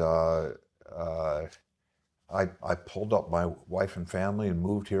 and I pulled up my wife and family and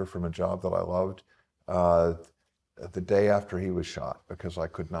moved here from a job that I loved the day after he was shot because I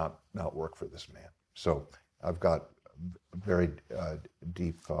could not work for this man. So I've got very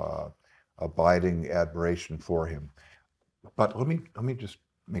deep, abiding admiration for him. But let me just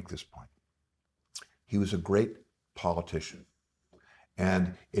make this point. He was a great politician,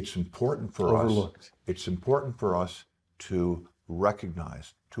 and it's important for us. It's important for us to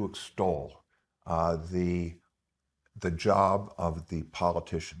recognize, to extol the job of the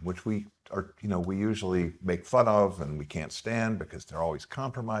politician, which we usually make fun of and we can't stand because they're always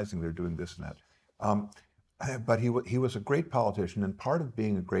compromising, they're doing this and that. But he was a great politician, and part of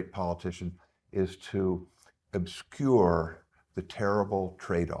being a great politician is to obscure the terrible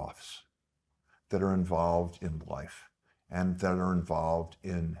trade-offs that are involved in life and that are involved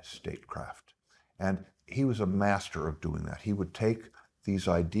in statecraft. And he was a master of doing that. He would take these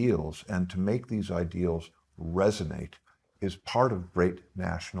ideals and to make these ideals resonate is part of great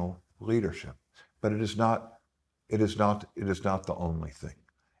national leadership. But it is not the only thing.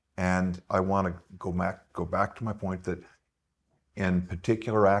 And I want to go back to my point that in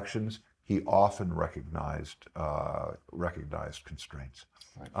particular actions, he often recognized constraints.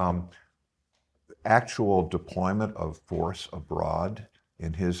 Right. Actual deployment of force abroad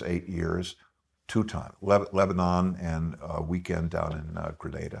in his 8 years, 2 times, Lebanon and a weekend down in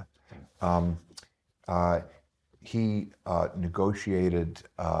Grenada. He negotiated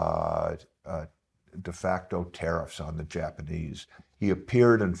de facto tariffs on the Japanese. He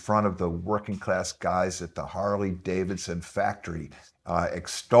appeared in front of the working class guys at the Harley-Davidson factory,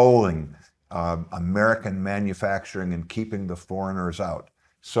 extolling American manufacturing and keeping the foreigners out.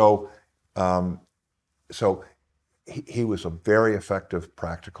 So he was a very effective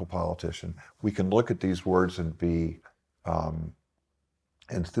practical politician. We can look at these words and be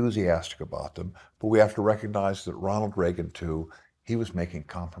enthusiastic about them, but we have to recognize that Ronald Reagan too, he was making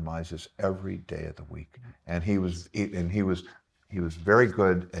compromises every day of the week, and he was very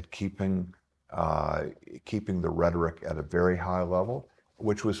good at keeping the rhetoric at a very high level,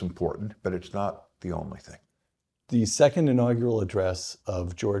 which was important, but it's not the only thing. The second inaugural address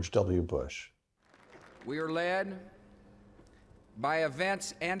of George W. Bush. We are led by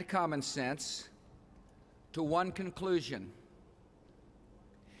events and common sense to one conclusion: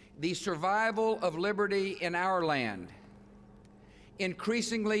 the survival of liberty in our land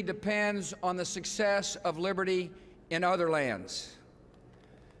increasingly depends on the success of liberty in other lands.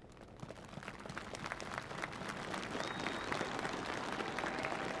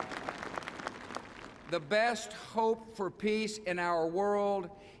 The best hope for peace in our world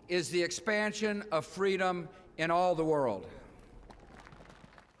is the expansion of freedom in all the world.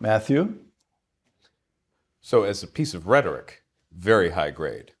 Matthew? So as a piece of rhetoric, very high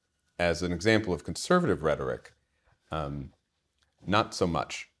grade. As an example of conservative rhetoric, not so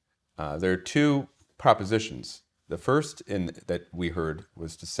much. There are 2 propositions. The first that we heard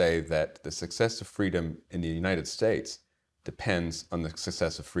was to say that the success of freedom in the United States depends on the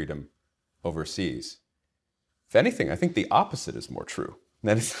success of freedom overseas. If anything, I think the opposite is more true.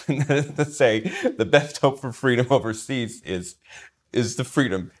 That is to say, the best hope for freedom overseas is the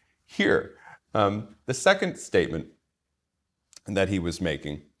freedom here. The second statement that he was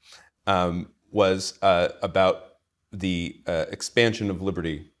making was about the expansion of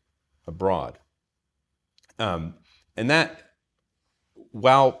liberty abroad. And that,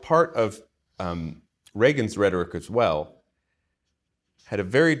 while part of Reagan's rhetoric as well, had a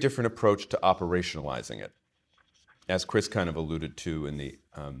very different approach to operationalizing it, as Chris kind of alluded to in the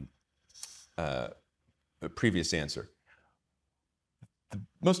previous answer. The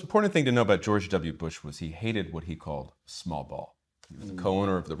most important thing to know about George W. Bush was he hated what he called small ball. He was a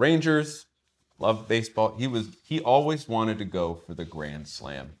co-owner of the Rangers, loved baseball. He always wanted to go for the Grand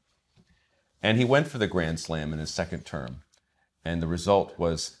Slam. And he went for the Grand Slam in his second term. And the result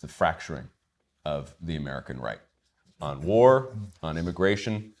was the fracturing of the American right on war, on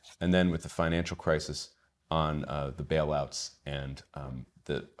immigration, and then with the financial crisis on the bailouts and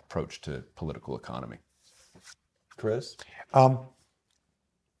the approach to political economy. Chris?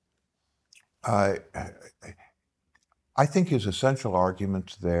 I think his essential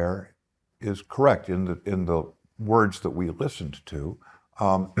argument there is correct in the words that we listened to.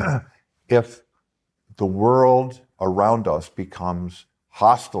 If the world around us becomes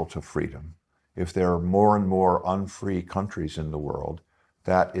hostile to freedom, if there are more and more unfree countries in the world,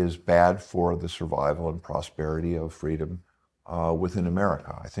 that is bad for the survival and prosperity of freedom within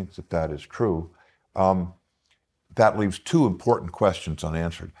America. I think that is true. That leaves 2 important questions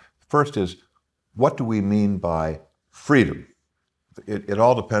unanswered. First is, what do we mean by freedom? It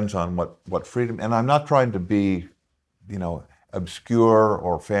all depends on what freedom, and I'm not trying to be, obscure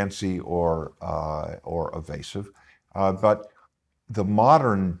or fancy or evasive, but the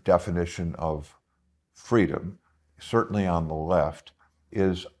modern definition of freedom, certainly on the left,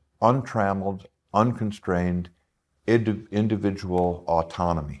 is untrammeled, unconstrained, individual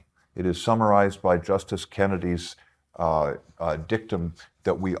autonomy. It is summarized by Justice Kennedy's dictum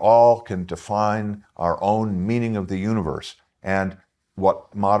that we all can define our own meaning of the universe. And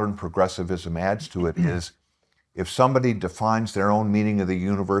what modern progressivism adds to it is, if somebody defines their own meaning of the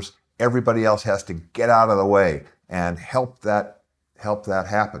universe, everybody else has to get out of the way and help that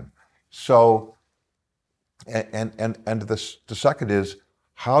happen. So, and the second is,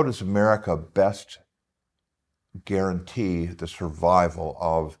 how does America best guarantee the survival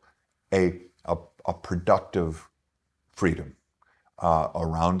of a productive freedom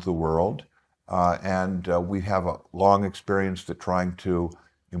around the world? and we have a long experience at trying to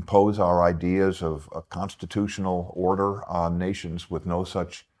impose our ideas of a constitutional order on nations with no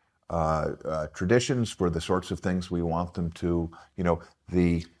such traditions for the sorts of things we want them to,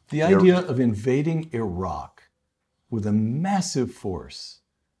 the idea of invading Iraq with a massive force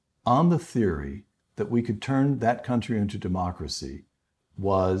on the theory that we could turn that country into democracy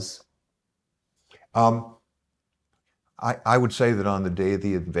was? I would say that on the day of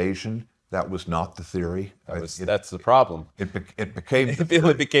the invasion, that was not the theory. That's the problem. It became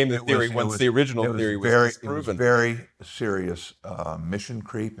the theory once the original theory was disproven. It was very serious mission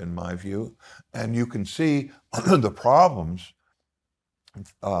creep, in my view. And you can see the problems.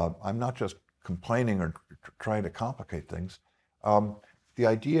 I'm not just complaining or trying to complicate things. The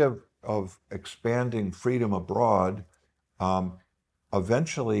idea of expanding freedom abroad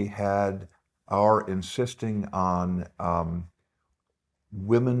eventually had our insisting on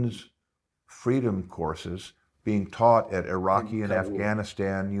women's freedom courses being taught at Iraqi and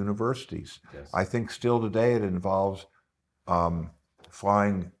Afghanistan universities. Yes. I think still today it involves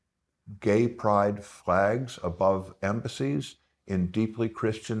flying gay pride flags above embassies in deeply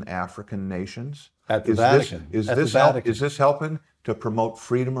Christian African nations. At the Vatican. Is this helping to promote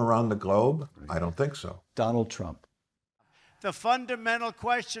freedom around the globe? I don't think so. Donald Trump. The fundamental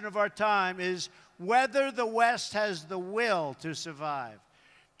question of our time is whether the West has the will to survive.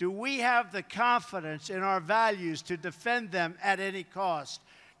 Do we have the confidence in our values to defend them at any cost?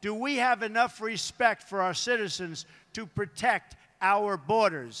 Do we have enough respect for our citizens to protect our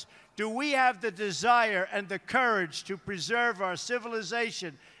borders? Do we have the desire and the courage to preserve our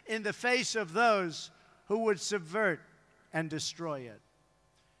civilization in the face of those who would subvert and destroy it?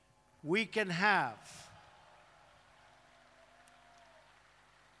 We can have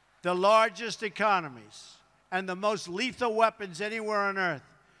the largest economies and the most lethal weapons anywhere on earth.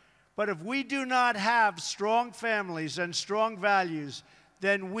 But if we do not have strong families and strong values,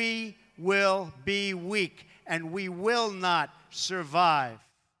 then we will be weak and we will not survive.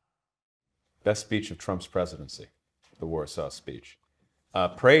 Best speech of Trump's presidency, the Warsaw speech.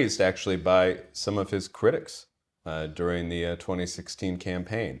 Praised actually by some of his critics during the 2016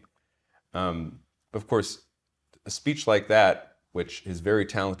 campaign. Of course, a speech like that, which his very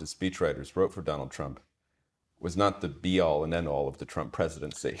talented speechwriters wrote for Donald Trump, was not the be-all and end-all of the Trump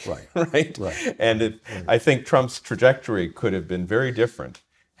presidency. Right. Right? And I think Trump's trajectory could have been very different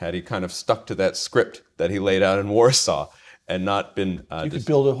had he kind of stuck to that script that he laid out in Warsaw and not been... you could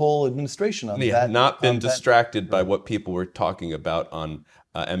build a whole administration on that. Not been distracted by what people were talking about on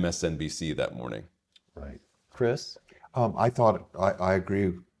MSNBC that morning. Right. Chris? I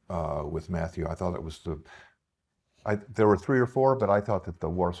agree with Matthew. I thought it was there were 3 or 4, but I thought that the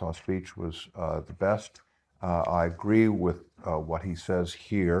Warsaw speech was the best. I agree with what he says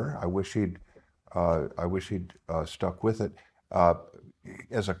here. I wish he'd stuck with it.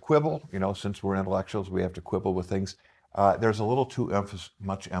 As a quibble, since we're intellectuals, we have to quibble with things. There's a little too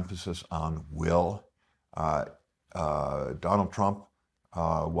much emphasis on will. Donald Trump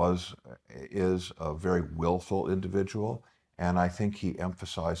is a very willful individual, and I think he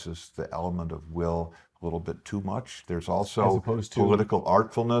emphasizes the element of will a little bit too much. There's also political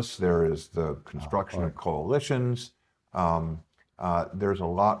artfulness. There is the construction of coalitions. There's a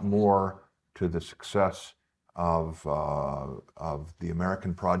lot more to the success of the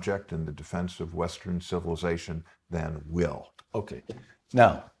American project and the defense of Western civilization than will. Okay.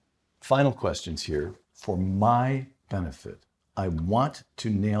 Now, final questions here for my benefit. I want to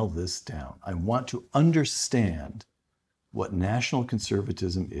nail this down. I want to understand what national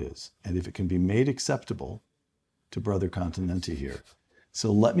conservatism is, and if it can be made acceptable to Brother Continetti here.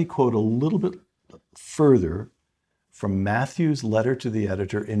 So let me quote a little bit further from Matthew's letter to the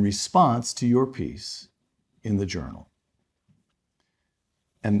editor in response to your piece in the journal.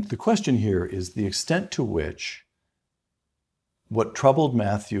 And the question here is the extent to which what troubled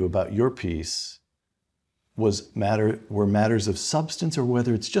Matthew about your piece were matters of substance, or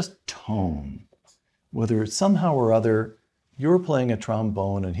whether it's just tone, whether somehow or other you're playing a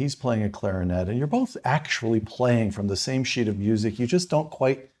trombone and he's playing a clarinet and you're both actually playing from the same sheet of music. You just don't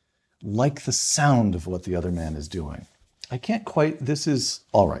quite like the sound of what the other man is doing. This is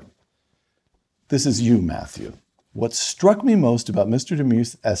you, Matthew. What struck me most about Mr.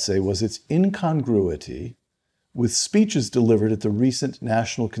 DeMuth's essay was its incongruity with speeches delivered at the recent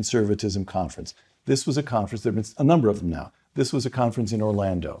National Conservatism Conference. This was a conference, there have been a number of them now. This was a conference in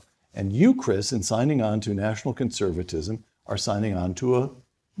Orlando. And you, Chris, in signing on to National Conservatism, are signing on to a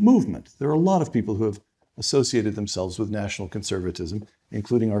movement. There are a lot of people who have associated themselves with National Conservatism,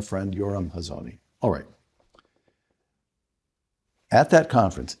 including our friend Yoram Hazony. All right. At that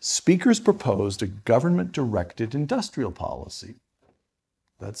conference, speakers proposed a government-directed industrial policy.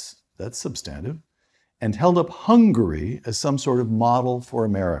 That's substantive. And held up Hungary as some sort of model for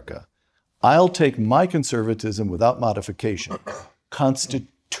America. I'll take my conservatism without modification.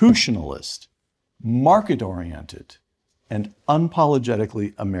 Constitutionalist, market-oriented, and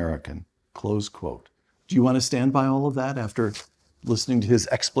unapologetically American, close quote. Do you want to stand by all of that after listening to his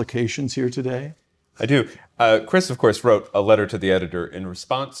explications here today? I do. Chris, of course, wrote a letter to the editor in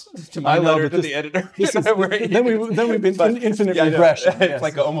response to my letter to the editor. Then we've been infinite regression. It's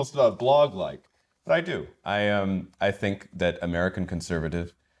like almost blog-like. But I do. I think that American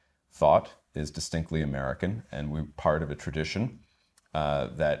conservative thought is distinctly American, and we're part of a tradition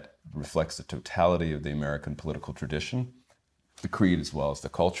that reflects the totality of the American political tradition, the creed as well as the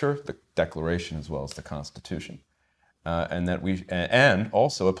culture, the Declaration as well as the Constitution. And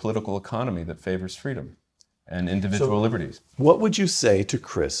also a political economy that favors freedom and individual liberties. What would you say to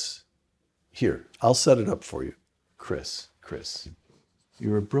Chris? Here, I'll set it up for you. Chris,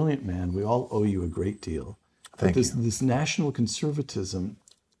 you're a brilliant man. We all owe you a great deal. Thank you. This national conservatism,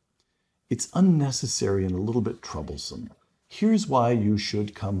 it's unnecessary and a little bit troublesome. Here's why you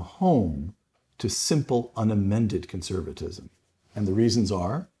should come home to simple, unamended conservatism. And the reasons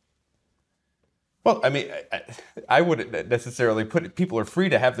are? Well, I mean, I wouldn't necessarily put people are free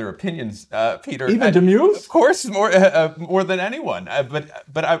to have their opinions, Peter. Even DeMuth? Of course, more than anyone.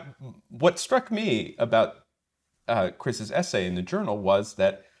 But what struck me about Chris's essay in the journal was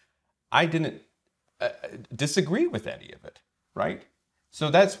that I didn't disagree with any of it, right?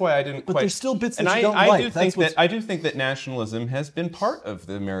 So that's why I didn't. But there's still bits that you don't like. I do think that nationalism has been part of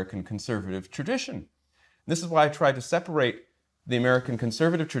the American conservative tradition. This is why I tried to separate the American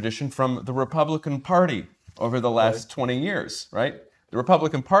conservative tradition from the Republican Party over the last 20 years, right? The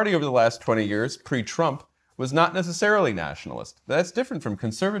Republican Party over the last 20 years, pre-Trump, was not necessarily nationalist. That's different from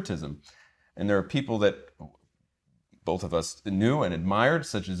conservatism. And there are people that both of us knew and admired,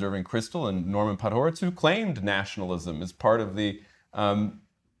 such as Irving Kristol and Norman Podhoretz, who claimed nationalism as part of the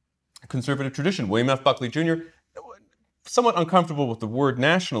conservative tradition. William F. Buckley Jr., somewhat uncomfortable with the word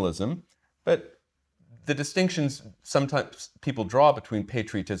nationalism, but the distinctions sometimes people draw between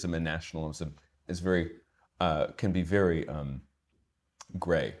patriotism and nationalism is can be very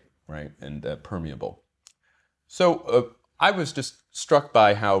gray, right, and permeable. So I was just struck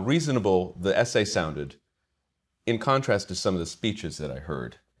by how reasonable the essay sounded in contrast to some of the speeches that I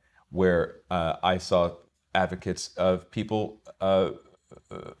heard, where I saw advocates of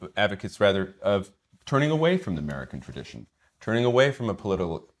turning away from the American tradition, turning away from a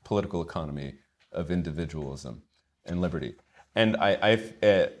political economy of individualism and liberty, and I've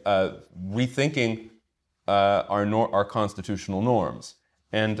rethinking our constitutional norms,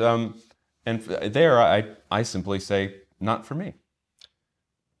 and there I simply say not for me.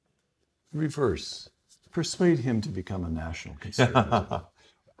 Reverse. Persuade him to become a national conservative.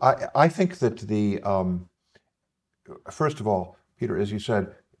 I think that first of all, Peter, as you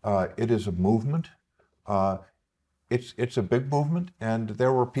said, it is a movement. It's a big movement, and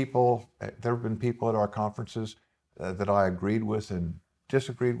there have been people at our conferences that I agreed with and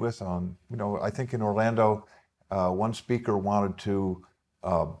disagreed with on, I think in Orlando, one speaker wanted to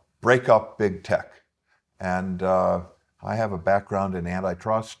break up big tech. And I have a background in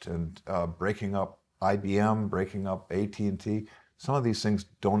antitrust and breaking up IBM, breaking up AT&T. Some of these things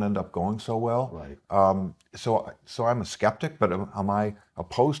don't end up going so well. Right. So I'm a skeptic, but am I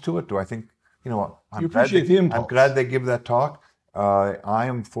opposed to it? Do I think, I'm glad they give that talk. I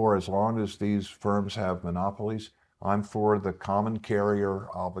am for, as long as these firms have monopolies, I'm for the common carrier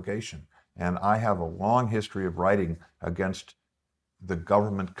obligation. And I have a long history of writing against the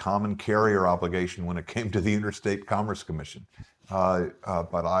government common carrier obligation when it came to the Interstate Commerce Commission. But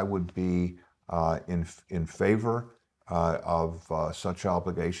I would be in favor of such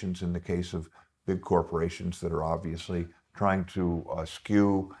obligations in the case of big corporations that are obviously trying to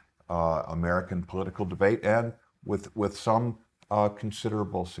skew American political debate, and with some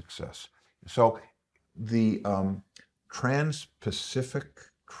considerable success. So the Trans-Pacific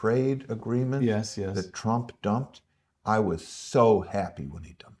Trade Agreement that Trump dumped, I was so happy when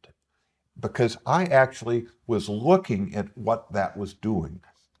he dumped it, because I actually was looking at what that was doing,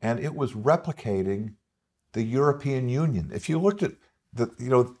 and it was replicating the European Union. If you looked at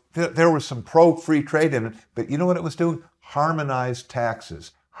there was some pro-free trade in it, but you know what it was doing? Harmonized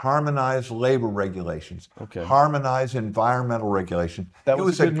taxes, harmonized labor regulations, harmonized environmental regulations. It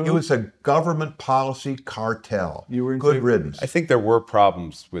was a government policy cartel. You were in good favor? riddance. I think there were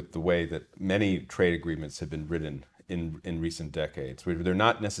problems with the way that many trade agreements have been written in recent decades, where they're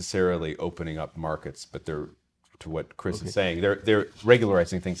not necessarily opening up markets, but they're to what Chris is saying. They're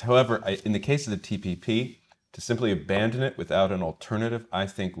regularizing things. However, in the case of the TPP, to simply abandon it without an alternative, I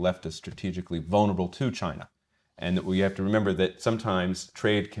think left us strategically vulnerable to China. And that we have to remember that sometimes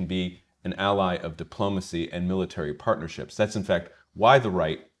trade can be an ally of diplomacy and military partnerships. That's in fact why the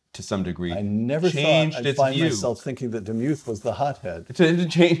right, to some degree, I never changed thought I'd its find view. myself thinking that DeMuth was the hothead. It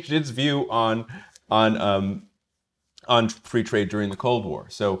changed its view on free trade during the Cold War.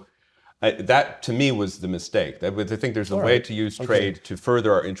 So that, to me, was the mistake. I think there's a way to use trade to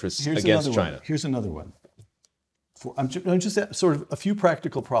further our interests against China. Here's another one. I'm just sort of a few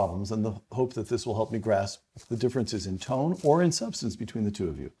practical problems and the hope that this will help me grasp the differences in tone or in substance between the two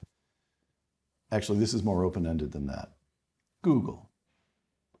of you. Actually, this is more open-ended than that. Google.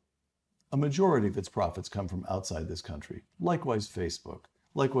 A majority of its profits come from outside this country. Likewise, Facebook.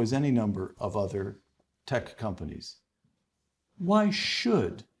 Likewise, any number of other tech companies. Why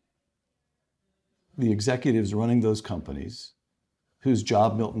should the executives running those companies, whose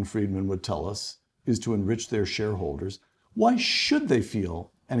job Milton Friedman would tell us is to enrich their shareholders, why should they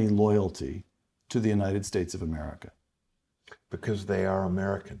feel any loyalty to the United States of America? Because they are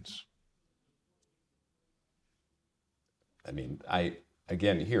Americans. I mean,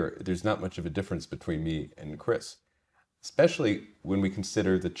 again, here, there's not much of a difference between me and Chris, especially when we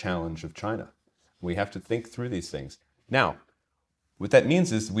consider the challenge of China. We have to think through these things. Now, what that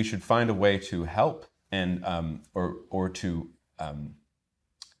means is we should find a way to help and or to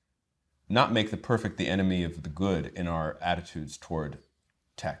not make the perfect the enemy of the good in our attitudes toward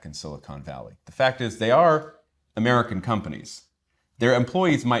tech and Silicon Valley. The fact is, they are American companies. Their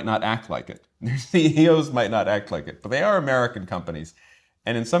employees might not act like it. Their CEOs might not act like it, but they are American companies.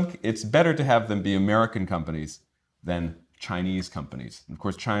 And it's better to have them be American companies than Chinese companies. And of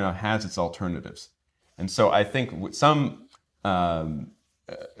course, China has its alternatives. And so I think some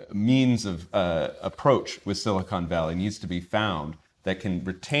means of approach with Silicon Valley needs to be found that can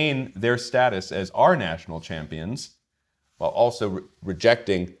retain their status as our national champions, while also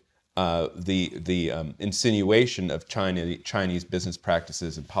rejecting the insinuation of Chinese business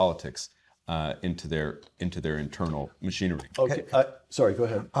practices and politics into their internal machinery. Okay, sorry, go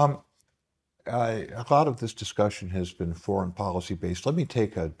ahead. A lot of this discussion has been foreign policy based. Let me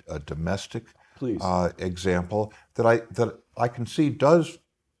take a domestic example that I can see does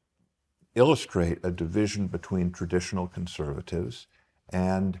illustrate a division between traditional conservatives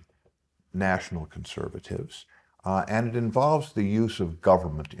and national conservatives. And it involves the use of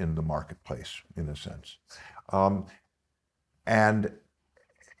government in the marketplace, in a sense. And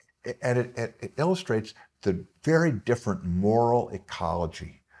it illustrates the very different moral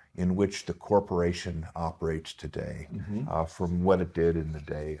ecology in which the corporation operates today from what it did in the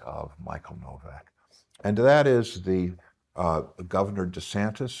day of Michael Novak. And that is the Governor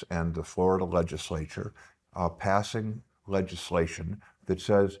DeSantis and the Florida legislature passing legislation that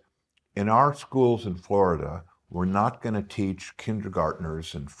says, in our schools in Florida, we're not going to teach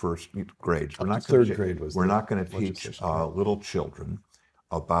kindergartners and first grades. We're not going to teach little children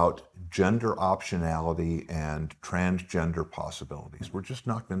about gender optionality and transgender possibilities. We're just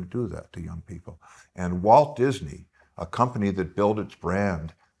not going to do that to young people. And Walt Disney, a company that built its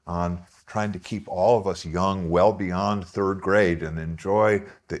brand on trying to keep all of us young well beyond third grade and enjoy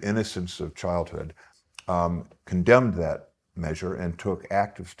the innocence of childhood, condemned that measure and took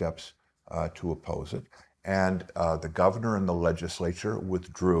active steps to oppose it. And the governor and the legislature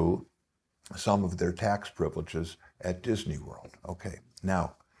withdrew some of their tax privileges at Disney World. Okay,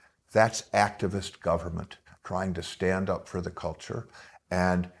 now that's activist government trying to stand up for the culture.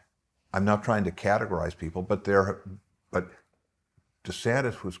 And I'm not trying to categorize people, but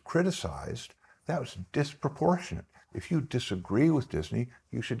DeSantis was criticized. That was disproportionate. If you disagree with Disney,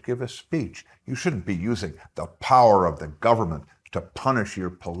 you should give a speech. You shouldn't be using the power of the government to punish your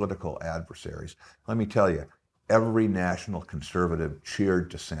political adversaries. Let me tell you, every national conservative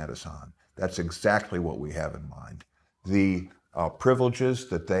cheered DeSantis on. That's exactly what we have in mind. The privileges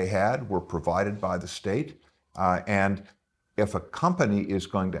that they had were provided by the state, and if a company is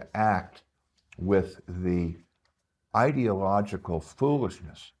going to act with the ideological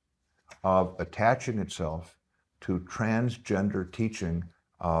foolishness of attaching itself to transgender teaching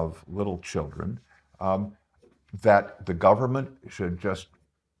of little children, that the government should just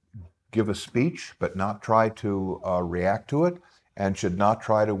give a speech but not try to react to it, and should not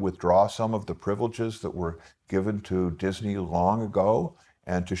try to withdraw some of the privileges that were given to Disney long ago,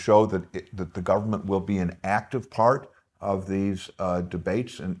 and to show that the government will be an active part of these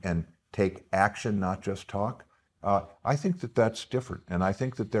debates and take action, not just talk. I think that that's different, and I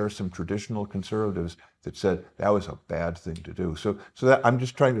think that there are some traditional conservatives that said that was a bad thing to do. So that I'm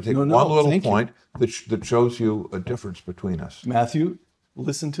just trying to take one little point that shows you a difference between us. Matthew,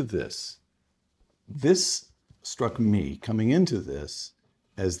 listen to this. This struck me coming into this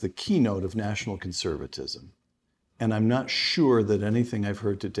as the keynote of national conservatism, and I'm not sure that anything I've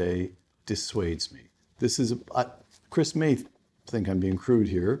heard today dissuades me. This is Chris may think I'm being crude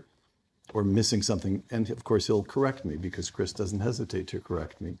here, or missing something, and of course he'll correct me because Chris doesn't hesitate to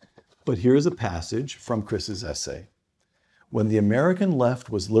correct me. But here's a passage from Chris's essay. When the American left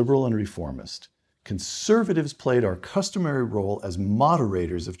was liberal and reformist, conservatives played our customary role as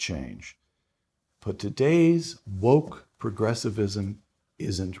moderators of change. But today's woke progressivism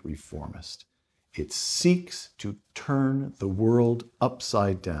isn't reformist. It seeks to turn the world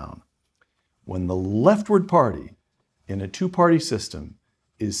upside down. When the leftward party in a two-party system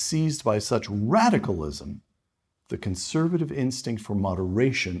is seized by such radicalism, the conservative instinct for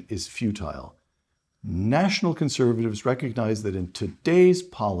moderation is futile. National conservatives recognize that in today's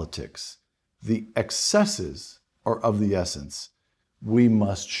politics, the excesses are of the essence. We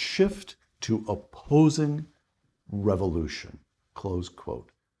must shift to opposing revolution, close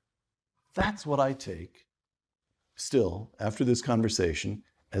quote. That's what I take, still, after this conversation,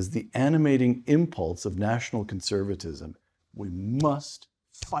 as the animating impulse of national conservatism. We must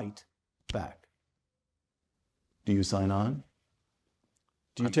fight back. Do you sign on?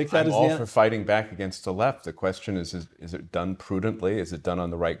 Do you take that as I'm all for fighting back against the left. The question is it done prudently? Is it done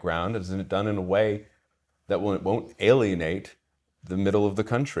on the right ground? Is it done in a way that won't alienate the middle of the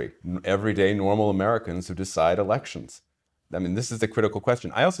country, everyday normal Americans who decide elections? I mean, this is the critical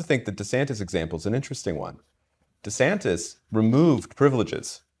question. I also think the DeSantis example is an interesting one. DeSantis removed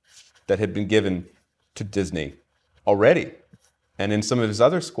privileges that had been given to Disney already. And in some of his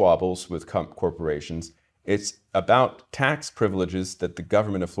other squabbles with corporations, it's about tax privileges that the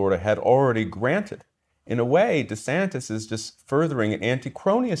government of Florida had already granted. In a way, DeSantis is just furthering an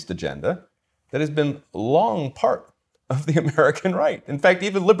anti-cronyist agenda that has been long part of the American right. In fact,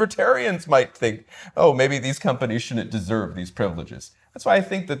 even libertarians might think, oh, maybe these companies shouldn't deserve these privileges. That's why I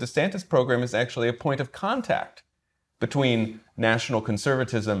think the DeSantis program is actually a point of contact between national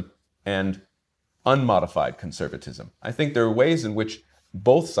conservatism and unmodified conservatism. I think there are ways in which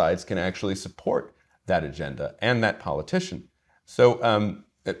both sides can actually support that agenda and that politician. So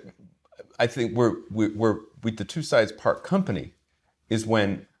I think the two sides part company is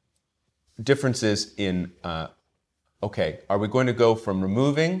when differences in, okay, are we going to go from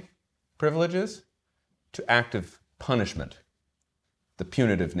removing privileges to active punishment, the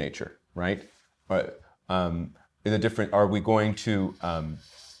punitive nature, right? Are we going to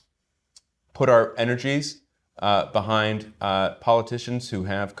put our energies behind politicians who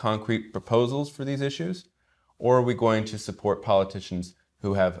have concrete proposals for these issues? Or are we going to support politicians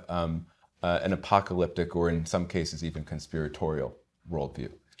who have an apocalyptic or in some cases even conspiratorial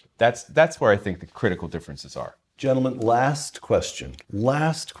worldview? That's where I think the critical differences are. Gentlemen, last question.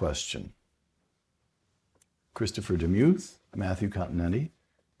 Christopher DeMuth, Matthew Continetti,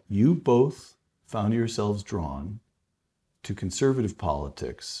 you both found yourselves drawn to conservative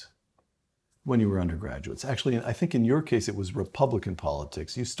politics when you were undergraduates. Actually, I think in your case, it was Republican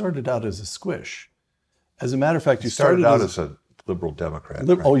politics. You started out as a squish. As a matter of fact, you started out as a liberal Democrat.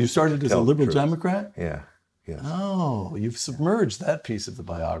 Oh, you started as a liberal Democrat? Yeah. Yes. Oh, you've submerged that piece of the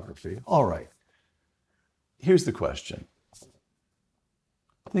biography. All right. Here's the question.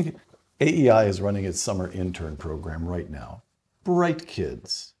 I think AEI is running its summer intern program right now. Bright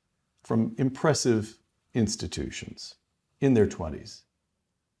kids from impressive institutions in their 20s.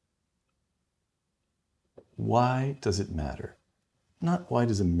 Why does it matter? Not why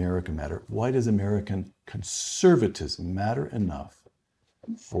does America matter? Why does American conservatism matter enough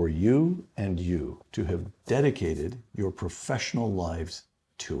for you and you to have dedicated your professional lives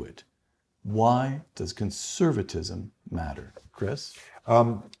to it? Why does conservatism matter? Chris?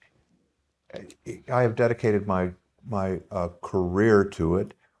 I have dedicated my career to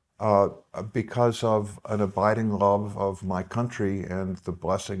it because of an abiding love of my country and the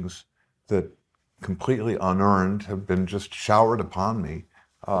blessings that completely unearned have been just showered upon me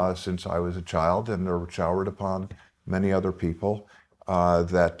since I was a child, and they're showered upon many other people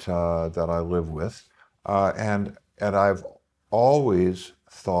that I live with, and I've always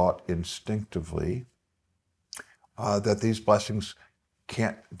thought instinctively that these blessings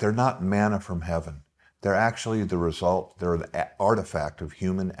they're not manna from heaven. They're actually the result, they're the artifact of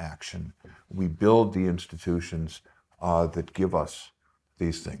human action. We build the institutions that give us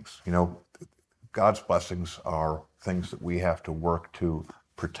these things. You know, God's blessings are things that we have to work to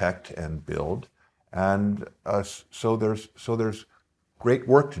protect and build. And so there's great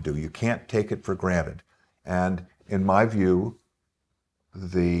work to do. You can't take it for granted. And in my view,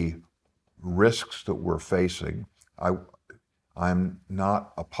 the risks that we're facing, I'm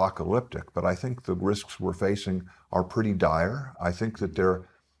not apocalyptic, but I think the risks we're facing are pretty dire. I think that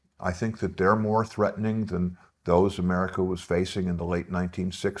they're more threatening than those America was facing in the late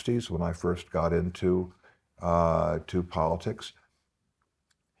 1960s when I first got into to politics.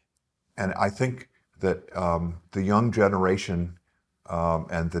 And I think that the young generation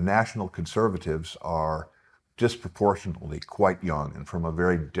and the National Conservatives are disproportionately quite young and from a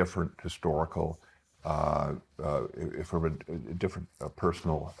very different historical, from a different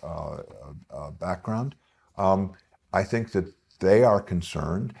personal background. I think that they are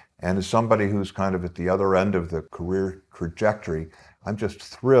concerned, and as somebody who's kind of at the other end of the career trajectory, I'm just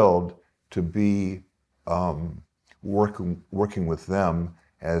thrilled to be working with them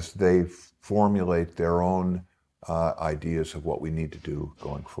as they formulate their own ideas of what we need to do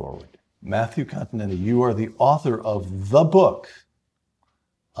going forward. Matthew Continetti, you are the author of the book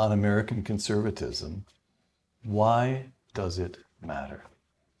on American conservatism. Why does it matter?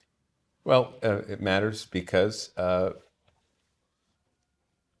 Well, it matters because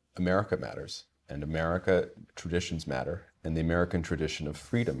America matters, and America traditions matter, and the American tradition of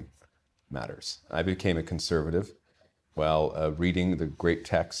freedom matters. I became a conservative while reading the great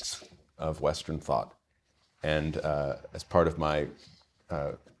texts of Western thought, and as part of my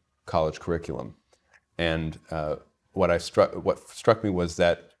college curriculum. And what struck me was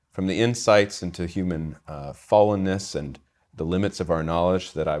that from the insights into human fallenness and the limits of our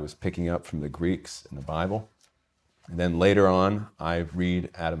knowledge that I was picking up from the Greeks and the Bible, and then later on I read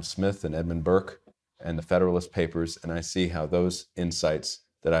Adam Smith and Edmund Burke and the Federalist Papers, and I see how those insights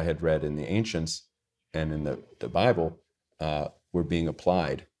that I had read in the ancients and in the Bible were being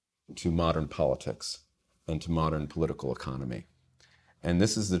applied to modern politics and to modern political economy. And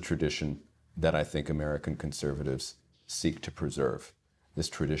this is the tradition that I think American conservatives seek to preserve, this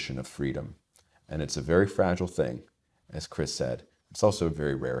tradition of freedom. And it's a very fragile thing, as Chris said. It's also a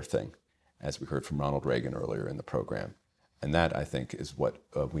very rare thing, as we heard from Ronald Reagan earlier in the program. And that, I think, is what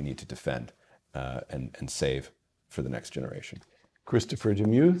we need to defend and save for the next generation. Christopher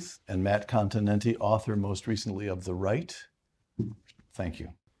DeMuth and Matt Continetti, author most recently of The Right. Thank you.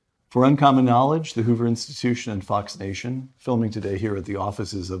 For Uncommon Knowledge, the Hoover Institution and Fox Nation, filming today here at the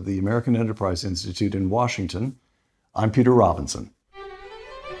offices of the American Enterprise Institute in Washington, I'm Peter Robinson.